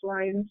service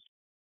lines.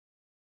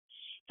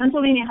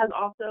 Pennsylvania has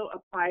also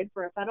applied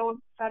for a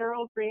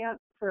federal grant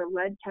for a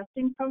lead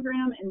testing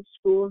program in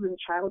schools and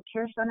child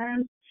care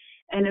centers.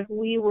 And if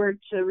we were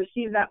to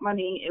receive that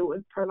money, it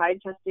would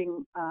provide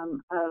testing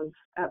of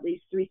at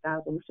least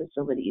 3,000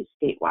 facilities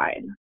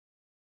statewide.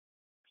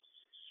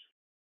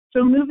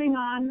 So moving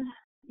on,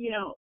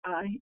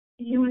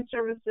 human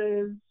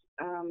services,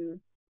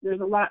 there's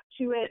a lot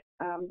to it,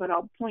 but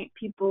I'll point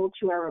people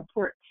to our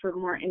report for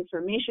more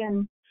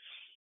information.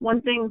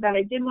 One thing that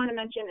I did want to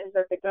mention is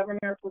that the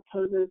governor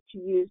proposes to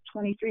use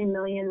 $23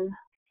 million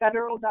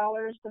federal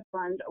dollars to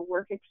fund a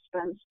work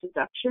expense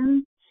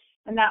deduction,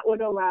 and that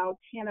would allow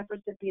TANF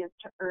recipients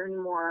to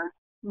earn more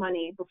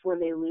money before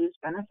they lose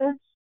benefits.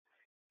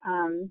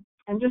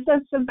 And just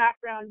as some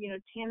background,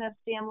 TANF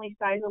family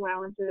size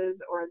allowances,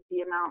 or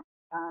the amount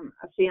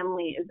a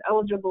family is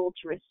eligible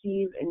to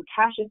receive in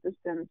cash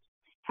assistance,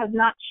 has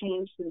not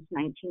changed since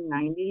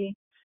 1990.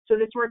 So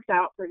this works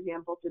out, for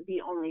example, to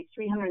be only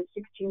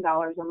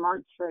 $316 a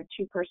month for a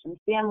 2-person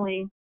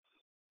family.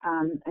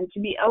 And to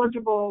be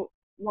eligible,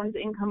 one's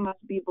income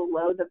must be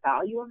below the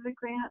value of the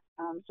grant.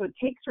 So it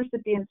takes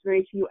recipients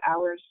very few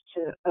hours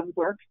of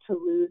work to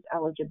lose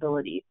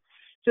eligibility.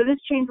 So this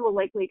change will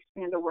likely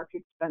expand a work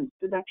expense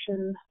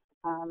deduction,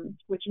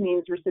 which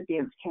means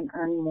recipients can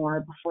earn more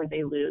before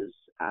they lose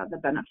the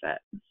benefit.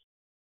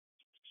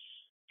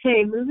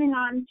 Okay, moving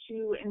on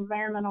to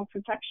environmental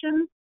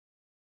protection.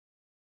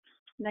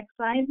 Next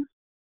slide.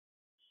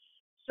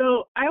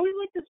 So I always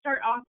like to start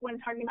off when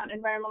talking about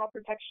environmental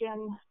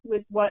protection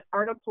with what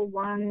Article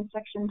 1,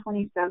 Section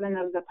 27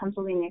 of the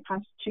Pennsylvania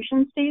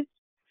Constitution states,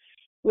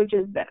 which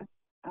is this.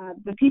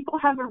 The people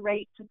have a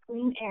right to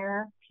clean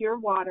air, pure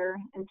water,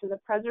 and to the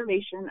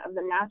preservation of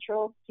the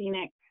natural,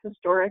 scenic,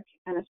 historic,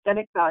 and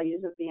aesthetic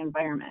values of the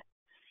environment.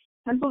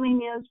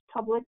 Pennsylvania's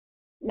public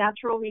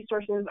natural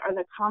resources are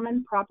the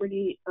common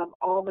property of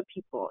all the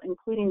people,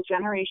 including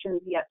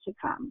generations yet to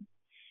come.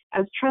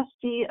 As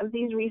trustee of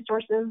these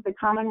resources, the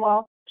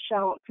Commonwealth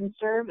shall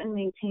conserve and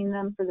maintain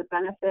them for the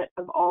benefit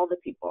of all the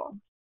people.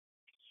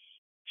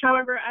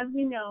 However, as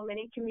we know,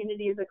 many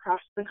communities across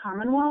the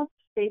Commonwealth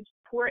face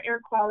poor air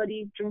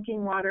quality,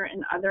 drinking water,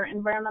 and other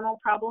environmental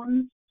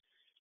problems.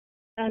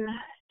 And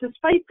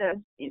despite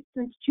this,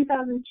 since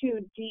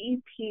 2002,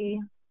 DEP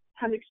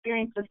has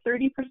experienced a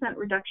 30%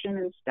 reduction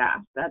in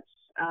staff. That's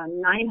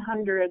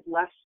 900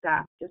 less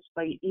staff,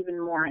 despite even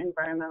more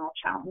environmental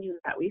challenges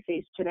that we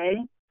face today.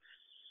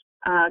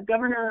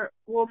 Governor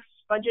Wolf's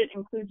budget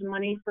includes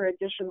money for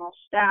additional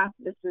staff.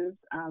 This is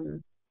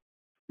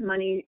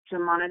money to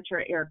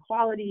monitor air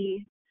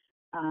quality,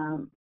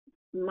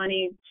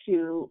 money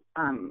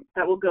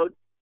that will go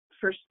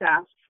for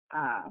staff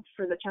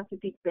for the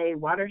Chesapeake Bay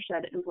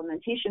Watershed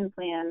Implementation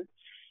Plan.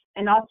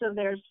 And also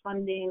there's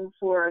funding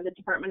for the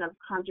Department of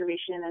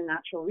Conservation and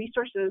Natural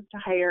Resources to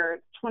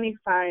hire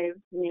 25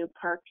 new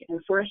park and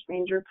forest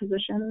ranger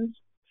positions.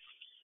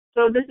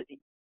 So this,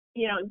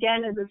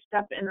 again, is a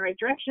step in the right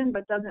direction,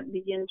 but doesn't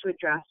begin to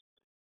address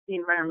the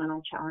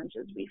environmental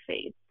challenges we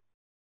face.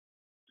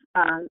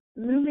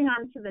 Moving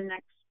on to the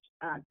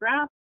next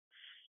graph,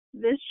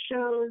 this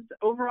shows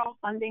overall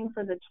funding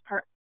for the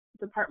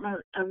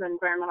Department of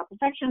Environmental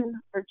Protection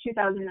for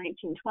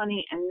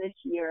 2019-20 and this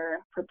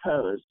year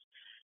proposed.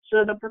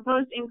 So the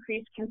proposed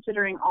increase,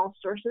 considering all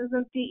sources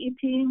of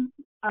DEP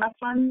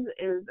funds,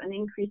 is an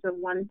increase of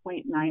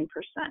 1.9%.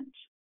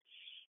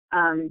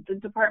 The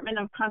Department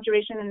of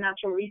Conservation and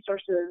Natural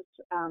Resources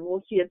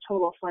will see a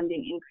total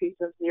funding increase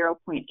of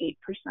 0.8%.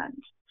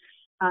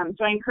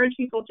 So I encourage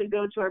people to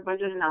go to our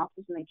budget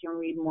analysis and they can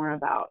read more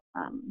about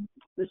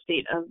the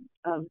state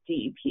of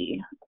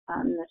DEP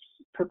on this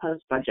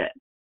proposed budget.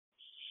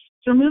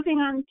 So moving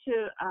on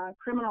to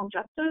criminal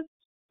justice.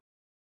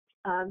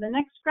 The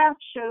next graph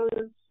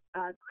shows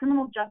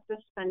criminal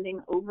justice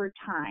spending over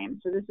time.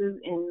 So this is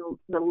in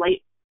the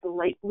light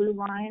blue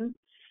line.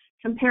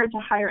 compared to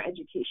higher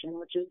education,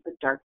 which is the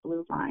dark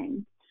blue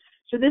line.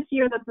 So this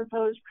year, the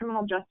proposed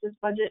criminal justice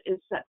budget is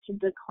set to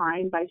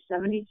decline by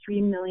 $73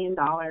 million,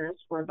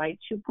 or by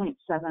 2.7%.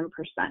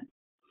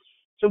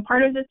 So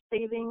part of this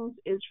savings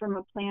is from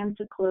a plan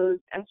to close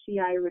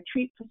FCI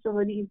retreat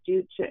facilities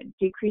due to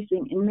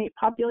decreasing inmate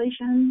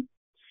population.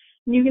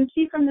 And you can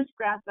see from this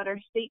graph that our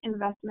state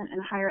investment in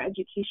higher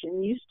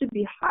education used to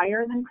be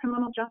higher than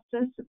criminal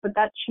justice, but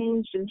that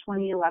changed in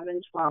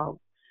 2011-12,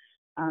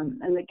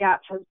 and the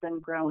gap has been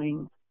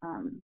growing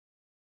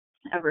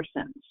ever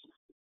since.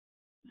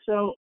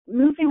 So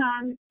moving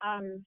on,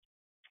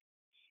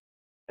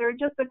 there are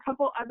just a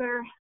couple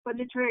other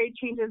budgetary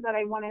changes that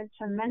I wanted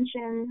to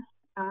mention.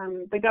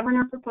 The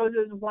governor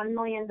proposes $1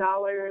 million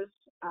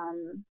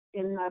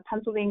in the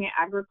Pennsylvania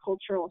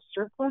Agricultural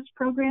Surplus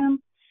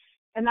Program,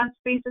 and that's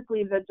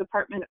basically the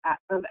Department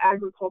of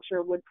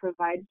Agriculture would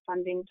provide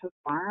funding to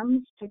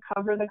farms to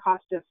cover the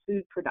cost of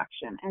food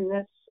production, and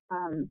this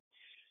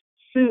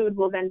food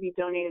will then be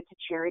donated to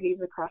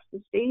charities across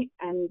the state.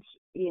 And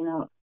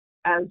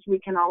as we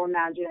can all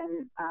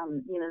imagine,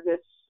 this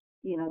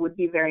would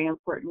be very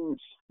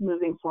important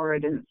moving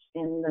forward in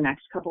the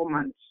next couple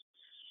months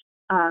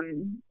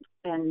and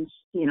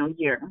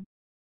year.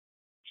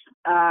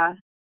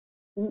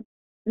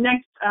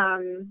 Next,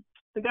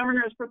 the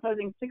governor is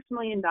proposing $6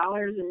 million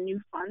in new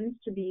funds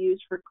to be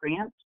used for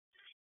grants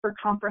for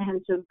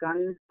comprehensive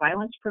gun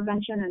violence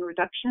prevention and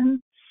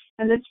reduction.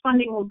 And this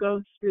funding will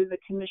go through the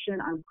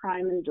Commission on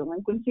Crime and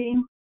Delinquency.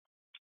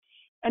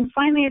 And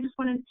finally, I just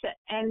wanted to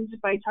end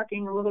by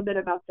talking a little bit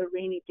about the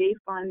Rainy Day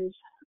Fund.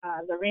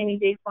 The Rainy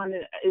Day Fund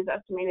is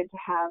estimated to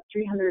have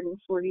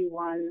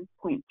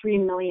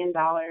 $341.3 million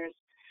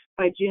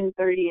by June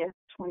 30th,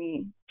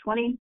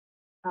 2020.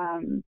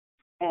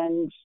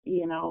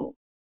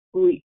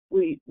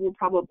 We will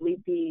probably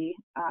be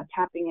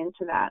tapping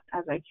into that,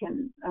 as I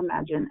can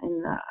imagine,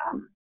 in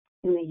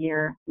the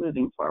year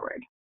moving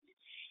forward.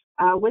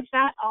 With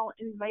that, I'll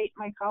invite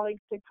my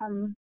colleagues to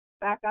come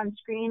back on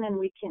screen and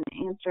we can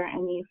answer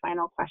any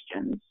final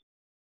questions.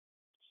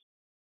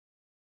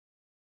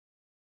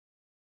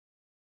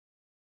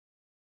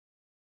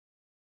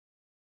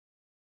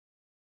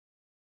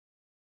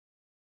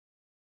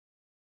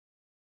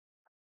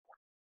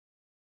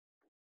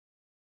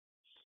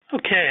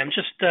 Okay, I'm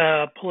just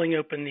pulling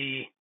open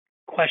the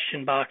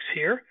question box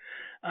here.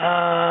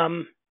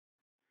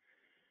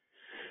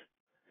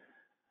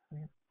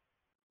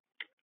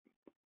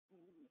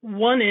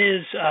 One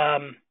is,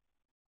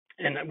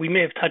 and we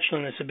may have touched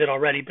on this a bit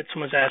already, but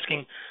someone's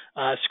asking,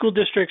 school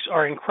districts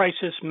are in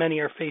crisis. Many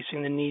are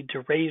facing the need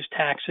to raise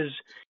taxes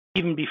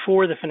even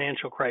before the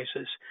financial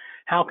crisis.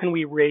 How can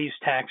we raise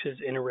taxes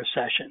in a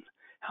recession?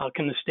 How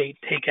can the state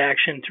take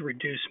action to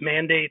reduce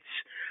mandates,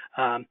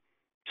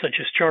 such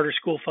as charter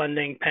school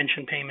funding,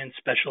 pension payments,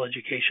 special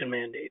education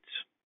mandates?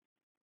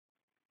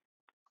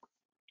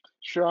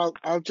 Sure,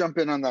 I'll jump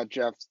in on that,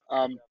 Jeff.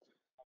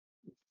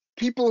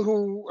 People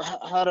who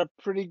had a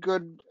pretty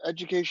good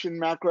education,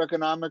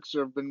 macroeconomics,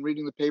 or have been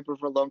reading the paper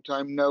for a long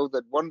time know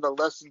that one of the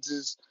lessons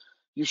is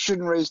you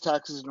shouldn't raise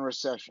taxes in a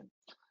recession.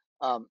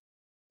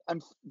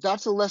 And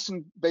that's a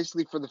lesson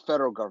basically for the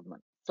federal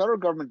government. Federal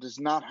government does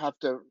not have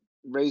to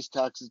raise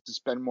taxes to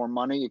spend more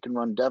money. It can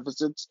run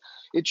deficits.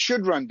 It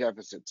should run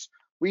deficits.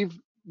 We've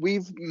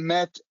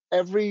met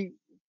every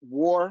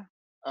war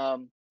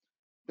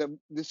that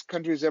this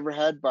country has ever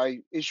had by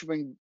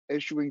issuing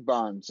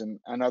bonds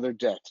and other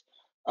debt.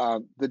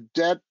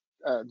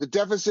 The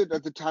deficit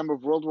at the time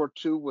of World War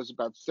II was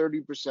about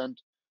 30%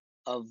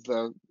 of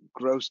the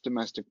gross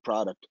domestic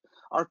product.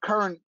 Our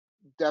current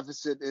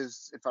deficit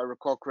is, if I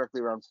recall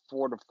correctly, around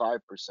 4 to 5%.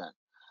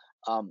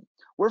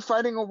 We're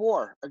fighting a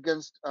war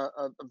against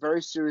a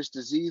very serious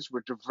disease.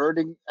 We're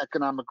diverting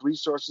economic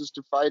resources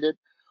to fight it.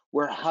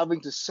 We're having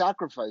to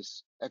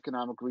sacrifice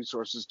economic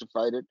resources to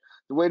fight it.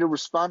 The way to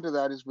respond to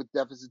that is with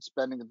deficit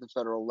spending at the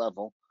federal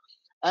level,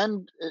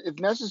 and if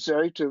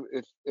necessary,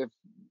 if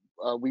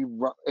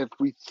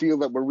we feel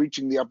that we're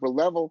reaching the upper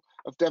level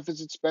of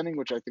deficit spending,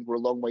 which I think we're a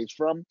long ways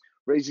from,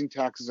 raising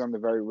taxes on the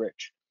very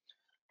rich.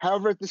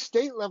 However, at the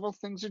state level,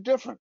 things are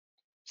different.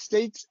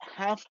 States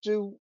have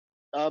to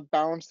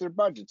balance their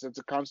budgets. It's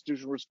a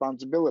constitutional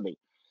responsibility.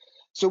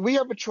 So we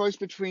have a choice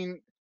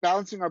between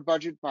balancing our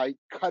budget by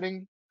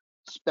cutting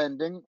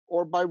spending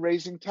or by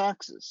raising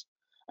taxes.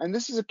 And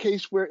this is a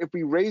case where if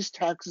we raise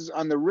taxes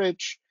on the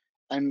rich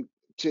and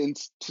to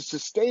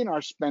sustain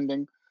our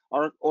spending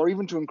or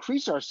even to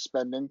increase our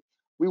spending,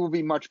 we will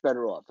be much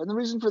better off. And the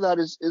reason for that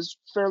is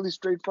fairly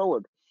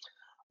straightforward.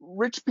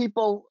 Rich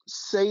people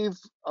save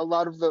a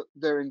lot of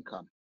their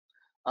income.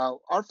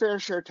 Our fair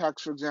share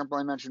tax, for example,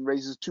 I mentioned,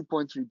 raises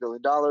 $2.3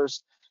 billion.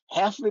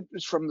 Half of it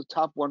is from the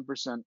top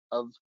 1%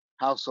 of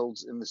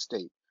households in the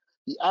state.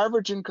 The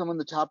average income in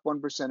the top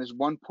 1% is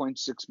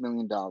 $1.6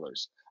 million.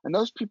 And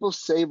those people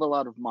save a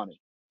lot of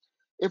money.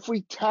 If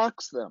we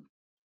tax them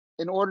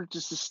in order to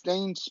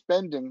sustain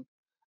spending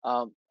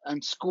on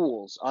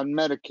schools, on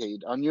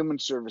Medicaid, on human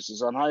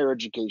services, on higher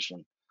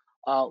education,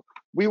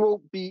 we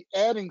will be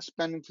adding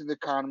spending to the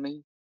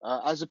economy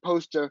as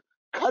opposed to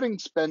cutting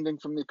spending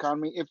from the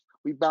economy if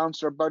we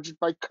balance our budget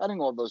by cutting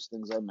all those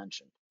things I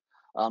mentioned.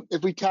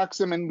 If we tax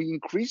them and we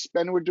increase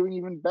spending, we're doing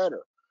even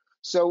better.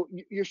 So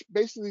you're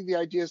basically, the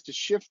idea is to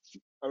shift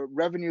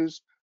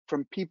revenues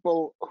from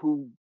people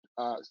who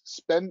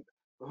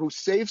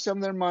save some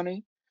of their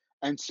money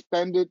and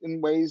spend it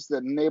in ways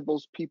that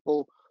enables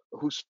people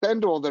who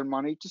spend all their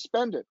money to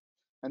spend it.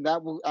 And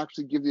that will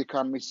actually give the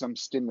economy some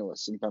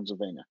stimulus in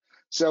Pennsylvania.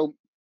 So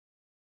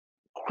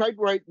quite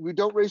right, we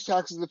don't raise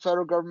taxes in the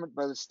federal government,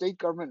 by the state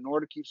government. In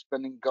order to keep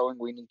spending going,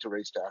 we need to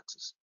raise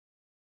taxes.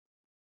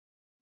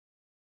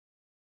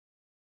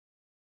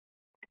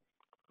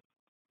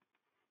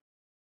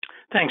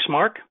 Thanks,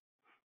 Mark.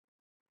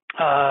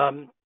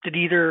 Did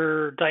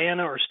either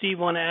Diana or Steve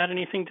want to add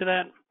anything to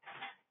that?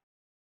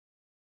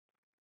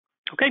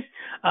 Okay.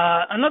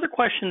 Another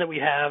question that we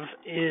have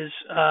is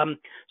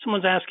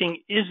someone's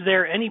asking, is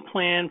there any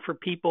plan for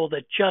people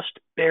that just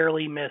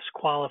barely miss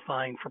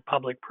qualifying for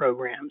public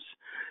programs?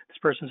 This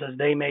person says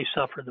they may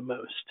suffer the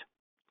most.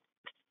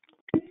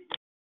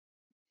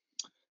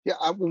 Yeah,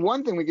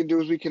 one thing we can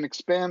do is we can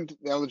expand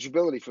the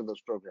eligibility for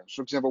those programs.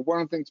 For example, one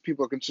of the things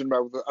people are concerned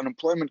about with the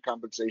unemployment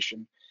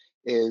compensation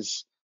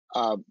is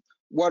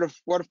what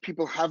if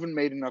people haven't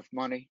made enough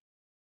money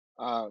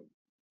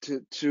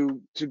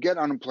to get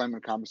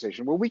unemployment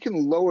compensation? Well, we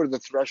can lower the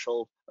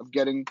threshold of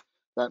getting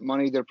that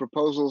money. There are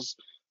proposals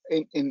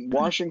in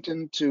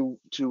Washington to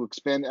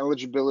expand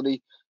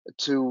eligibility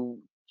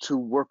to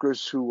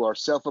workers who are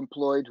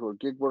self-employed, who are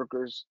gig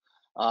workers.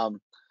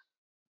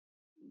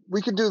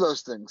 We can do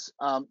those things.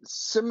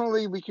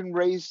 Similarly, we can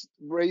raise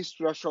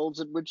thresholds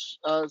at which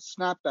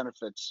SNAP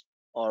benefits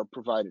are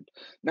provided.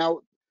 Now,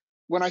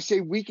 when I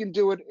say we can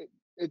do it,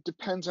 it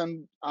depends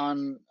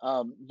on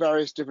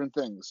various different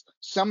things.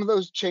 Some of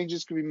those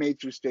changes can be made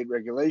through state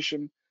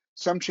regulation.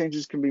 Some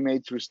changes can be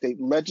made through state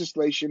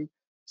legislation.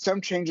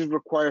 Some changes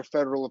require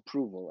federal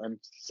approval, and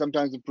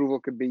sometimes approval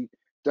could be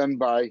done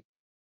by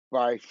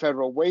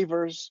federal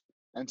waivers,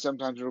 and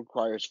sometimes it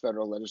requires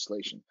federal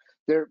legislation.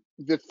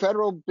 The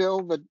federal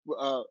bill that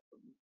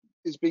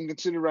is being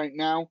considered right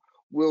now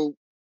will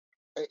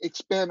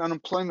expand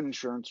unemployment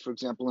insurance, for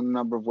example, in a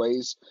number of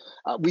ways.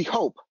 We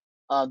hope.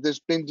 There's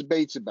been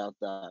debates about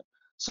that.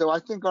 So I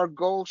think our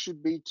goal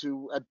should be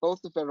to, at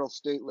both the federal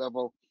state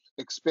level,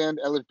 expand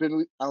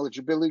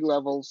eligibility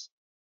levels,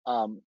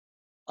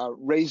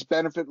 raise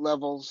benefit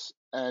levels,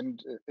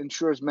 and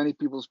ensure as many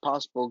people as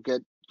possible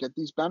get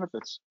these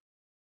benefits.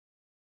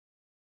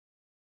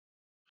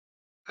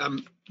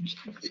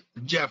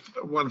 Jeff,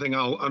 one thing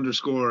I'll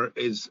underscore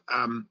is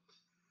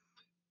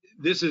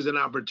this is an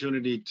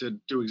opportunity to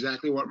do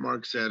exactly what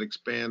Mark said,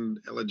 expand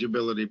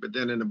eligibility, but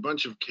then in a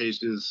bunch of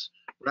cases,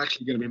 we're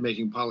actually going to be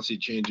making policy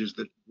changes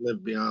that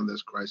live beyond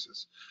this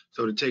crisis.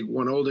 So to take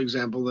one old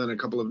example, then a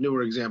couple of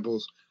newer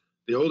examples,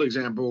 the old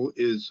example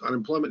is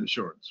unemployment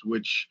insurance,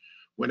 which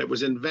when it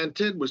was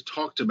invented was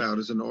talked about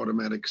as an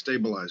automatic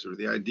stabilizer.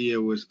 The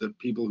idea was that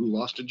people who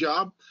lost a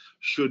job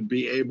should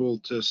be able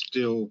to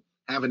still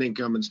have an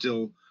income and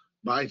still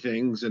buy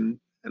things, and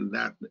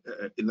that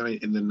in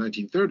the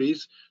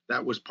 1930s,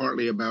 that was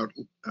partly about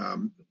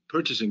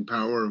purchasing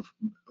power of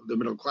the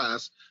middle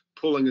class,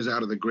 pulling us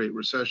out of the Great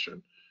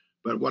Recession.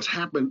 But what's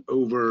happened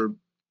over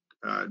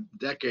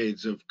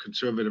decades of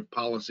conservative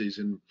policies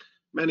in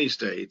many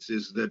states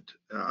is that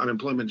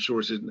unemployment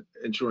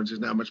insurance is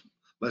now much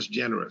less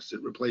generous.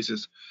 It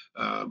replaces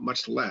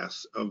much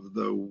less of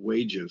the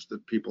wages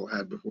that people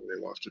had before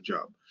they lost a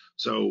job.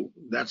 So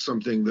that's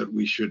something that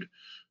we should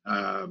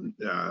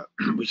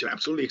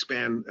absolutely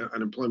expand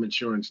unemployment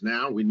insurance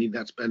now. We need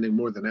that spending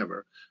more than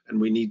ever,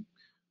 and we need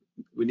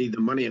the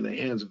money in the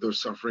hands of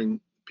those suffering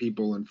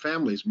people and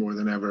families more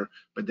than ever.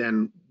 But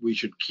then we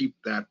should keep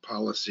that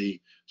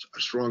policy, a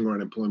stronger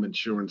unemployment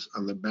insurance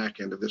on the back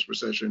end of this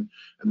recession.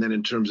 And then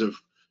in terms of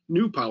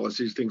new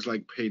policies, things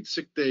like paid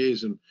sick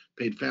days and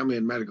paid family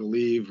and medical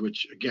leave,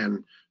 which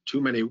again,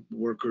 too many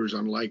workers,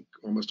 unlike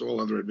almost all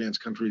other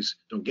advanced countries,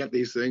 don't get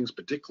these things,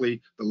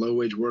 particularly the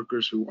low-wage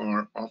workers who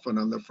are often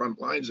on the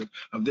front lines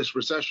of this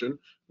recession,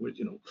 which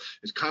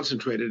is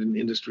concentrated in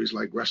industries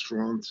like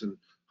restaurants and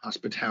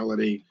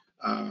hospitality.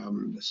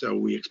 So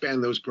we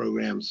expand those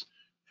programs,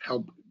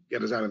 help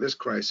get us out of this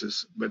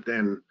crisis, but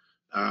then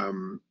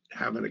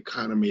have an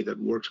economy that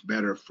works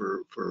better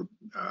for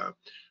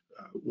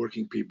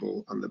working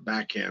people on the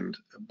back end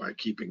by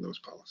keeping those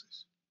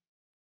policies.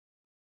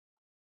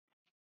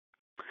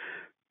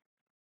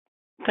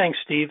 Thanks,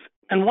 Steve.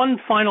 And one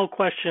final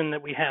question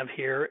that we have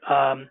here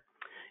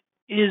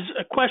is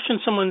a question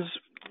someone's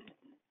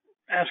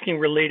asking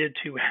related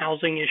to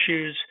housing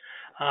issues.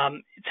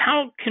 It's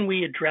how can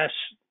we address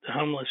the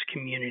homeless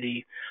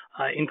community,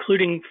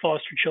 including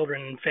foster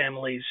children and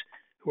families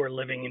who are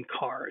living in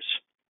cars?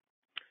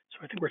 So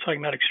I think we're talking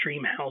about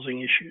extreme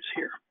housing issues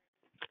here.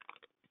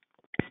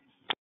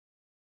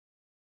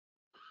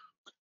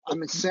 I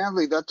mean,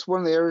 sadly, that's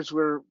one of the areas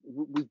where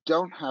we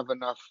don't have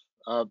enough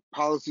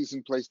policies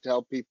in place to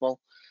help people.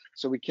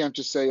 So we can't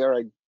just say, all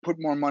right, put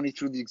more money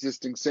through the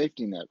existing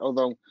safety net.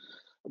 Although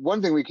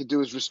one thing we could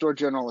do is restore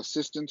general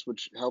assistance,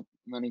 which help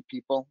many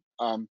people.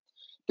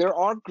 there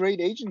are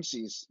great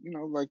agencies,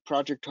 like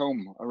Project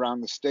Home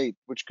around the state,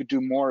 which could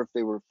do more if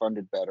they were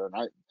funded better.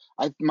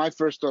 And my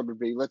first thought would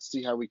be, let's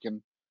see how we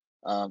can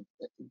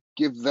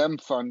give them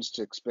funds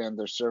to expand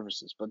their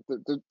services. But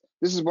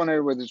this is one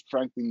area where there's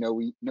frankly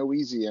no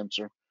easy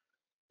answer,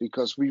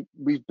 because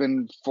we've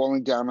been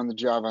falling down on the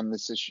job on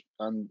this issue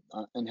and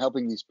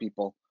helping these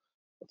people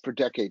for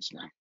decades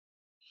now.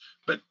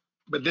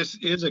 But this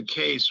is a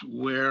case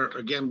where,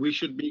 again, we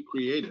should be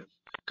creative,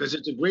 because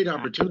it's a great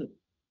opportunity.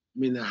 I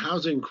mean, the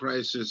housing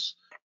crisis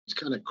has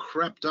kind of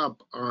crept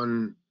up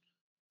on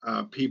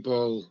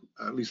people.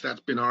 At least that's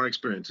been our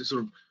experience. It's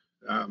sort of,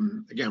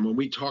 again, when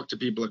we talk to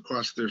people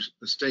across the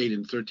state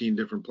in 13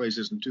 different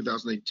places in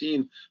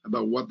 2018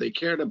 about what they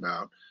cared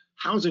about,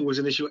 housing was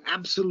an issue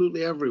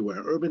absolutely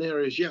everywhere. Urban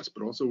areas, yes,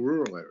 but also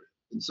rural areas.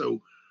 And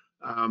so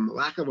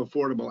lack of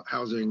affordable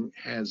housing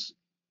has,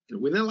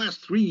 within the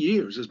last 3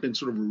 years, has been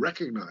sort of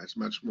recognized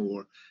much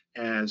more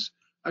as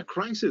a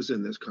crisis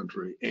in this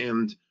country.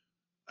 And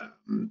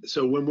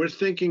so when we're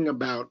thinking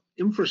about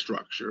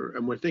infrastructure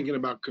and we're thinking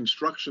about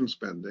construction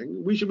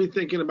spending, we should be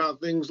thinking about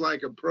things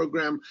like a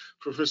program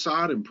for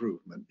facade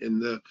improvement in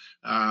the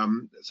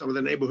some of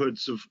the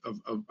neighborhoods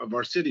of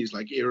our cities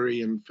like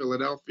Erie and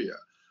Philadelphia.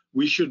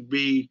 We should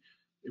be,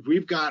 if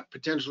we've got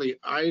potentially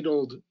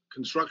idled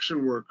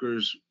construction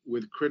workers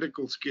with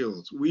critical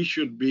skills, we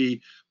should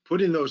be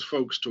putting those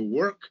folks to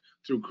work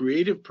through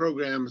creative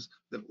programs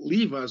that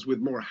leave us with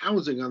more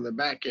housing on the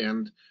back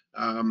end,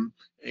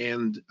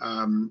 and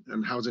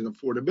housing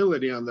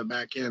affordability on the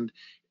back end.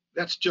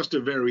 That's just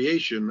a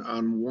variation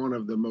on one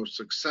of the most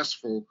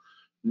successful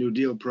New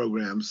Deal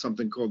programs,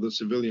 something called the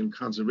Civilian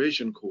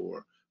Conservation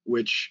Corps,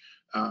 which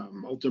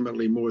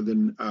ultimately more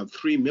than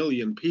 3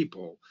 million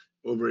people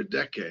over a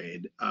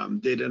decade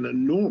did an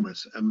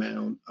enormous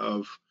amount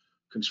of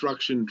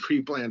construction,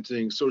 tree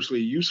planting, socially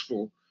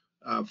useful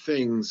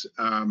things,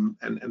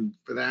 and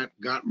for that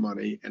got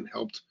money and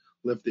helped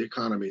lift the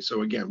economy.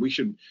 So again, we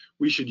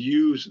should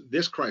use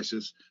this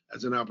crisis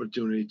as an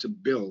opportunity to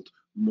build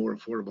more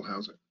affordable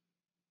housing.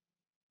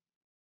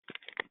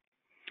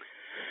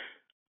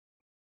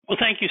 Well,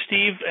 thank you,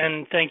 Steve,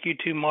 and thank you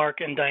to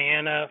Mark and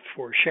Diana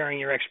for sharing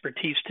your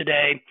expertise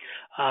today.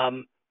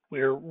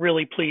 We're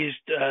really pleased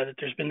that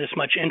there's been this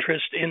much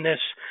interest in this.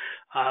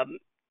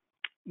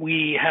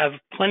 We have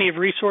plenty of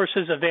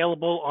resources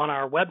available on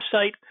our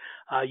website.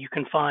 You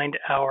can find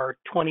our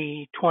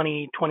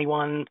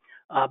 2020-21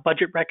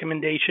 budget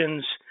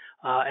recommendations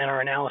and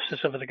our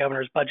analysis of the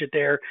governor's budget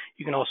there.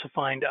 You can also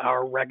find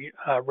our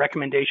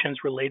recommendations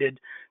related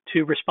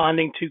to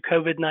responding to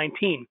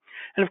COVID-19.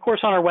 And of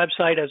course, on our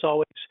website, as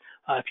always,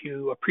 if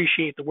you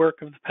appreciate the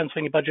work of the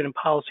Pennsylvania Budget and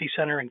Policy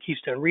Center and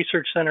Keystone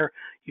Research Center,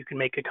 you can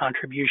make a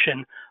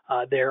contribution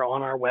there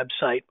on our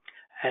website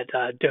at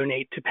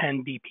Donate to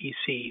Penn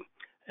BPC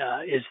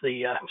is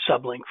the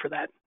sublink for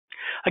that.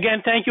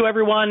 Again, thank you,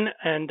 everyone,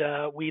 and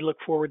we look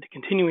forward to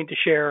continuing to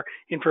share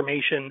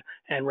information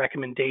and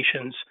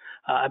recommendations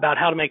about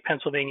how to make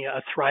Pennsylvania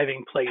a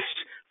thriving place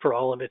for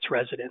all of its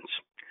residents.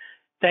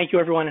 Thank you,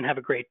 everyone, and have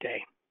a great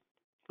day.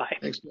 Bye.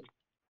 Thanks.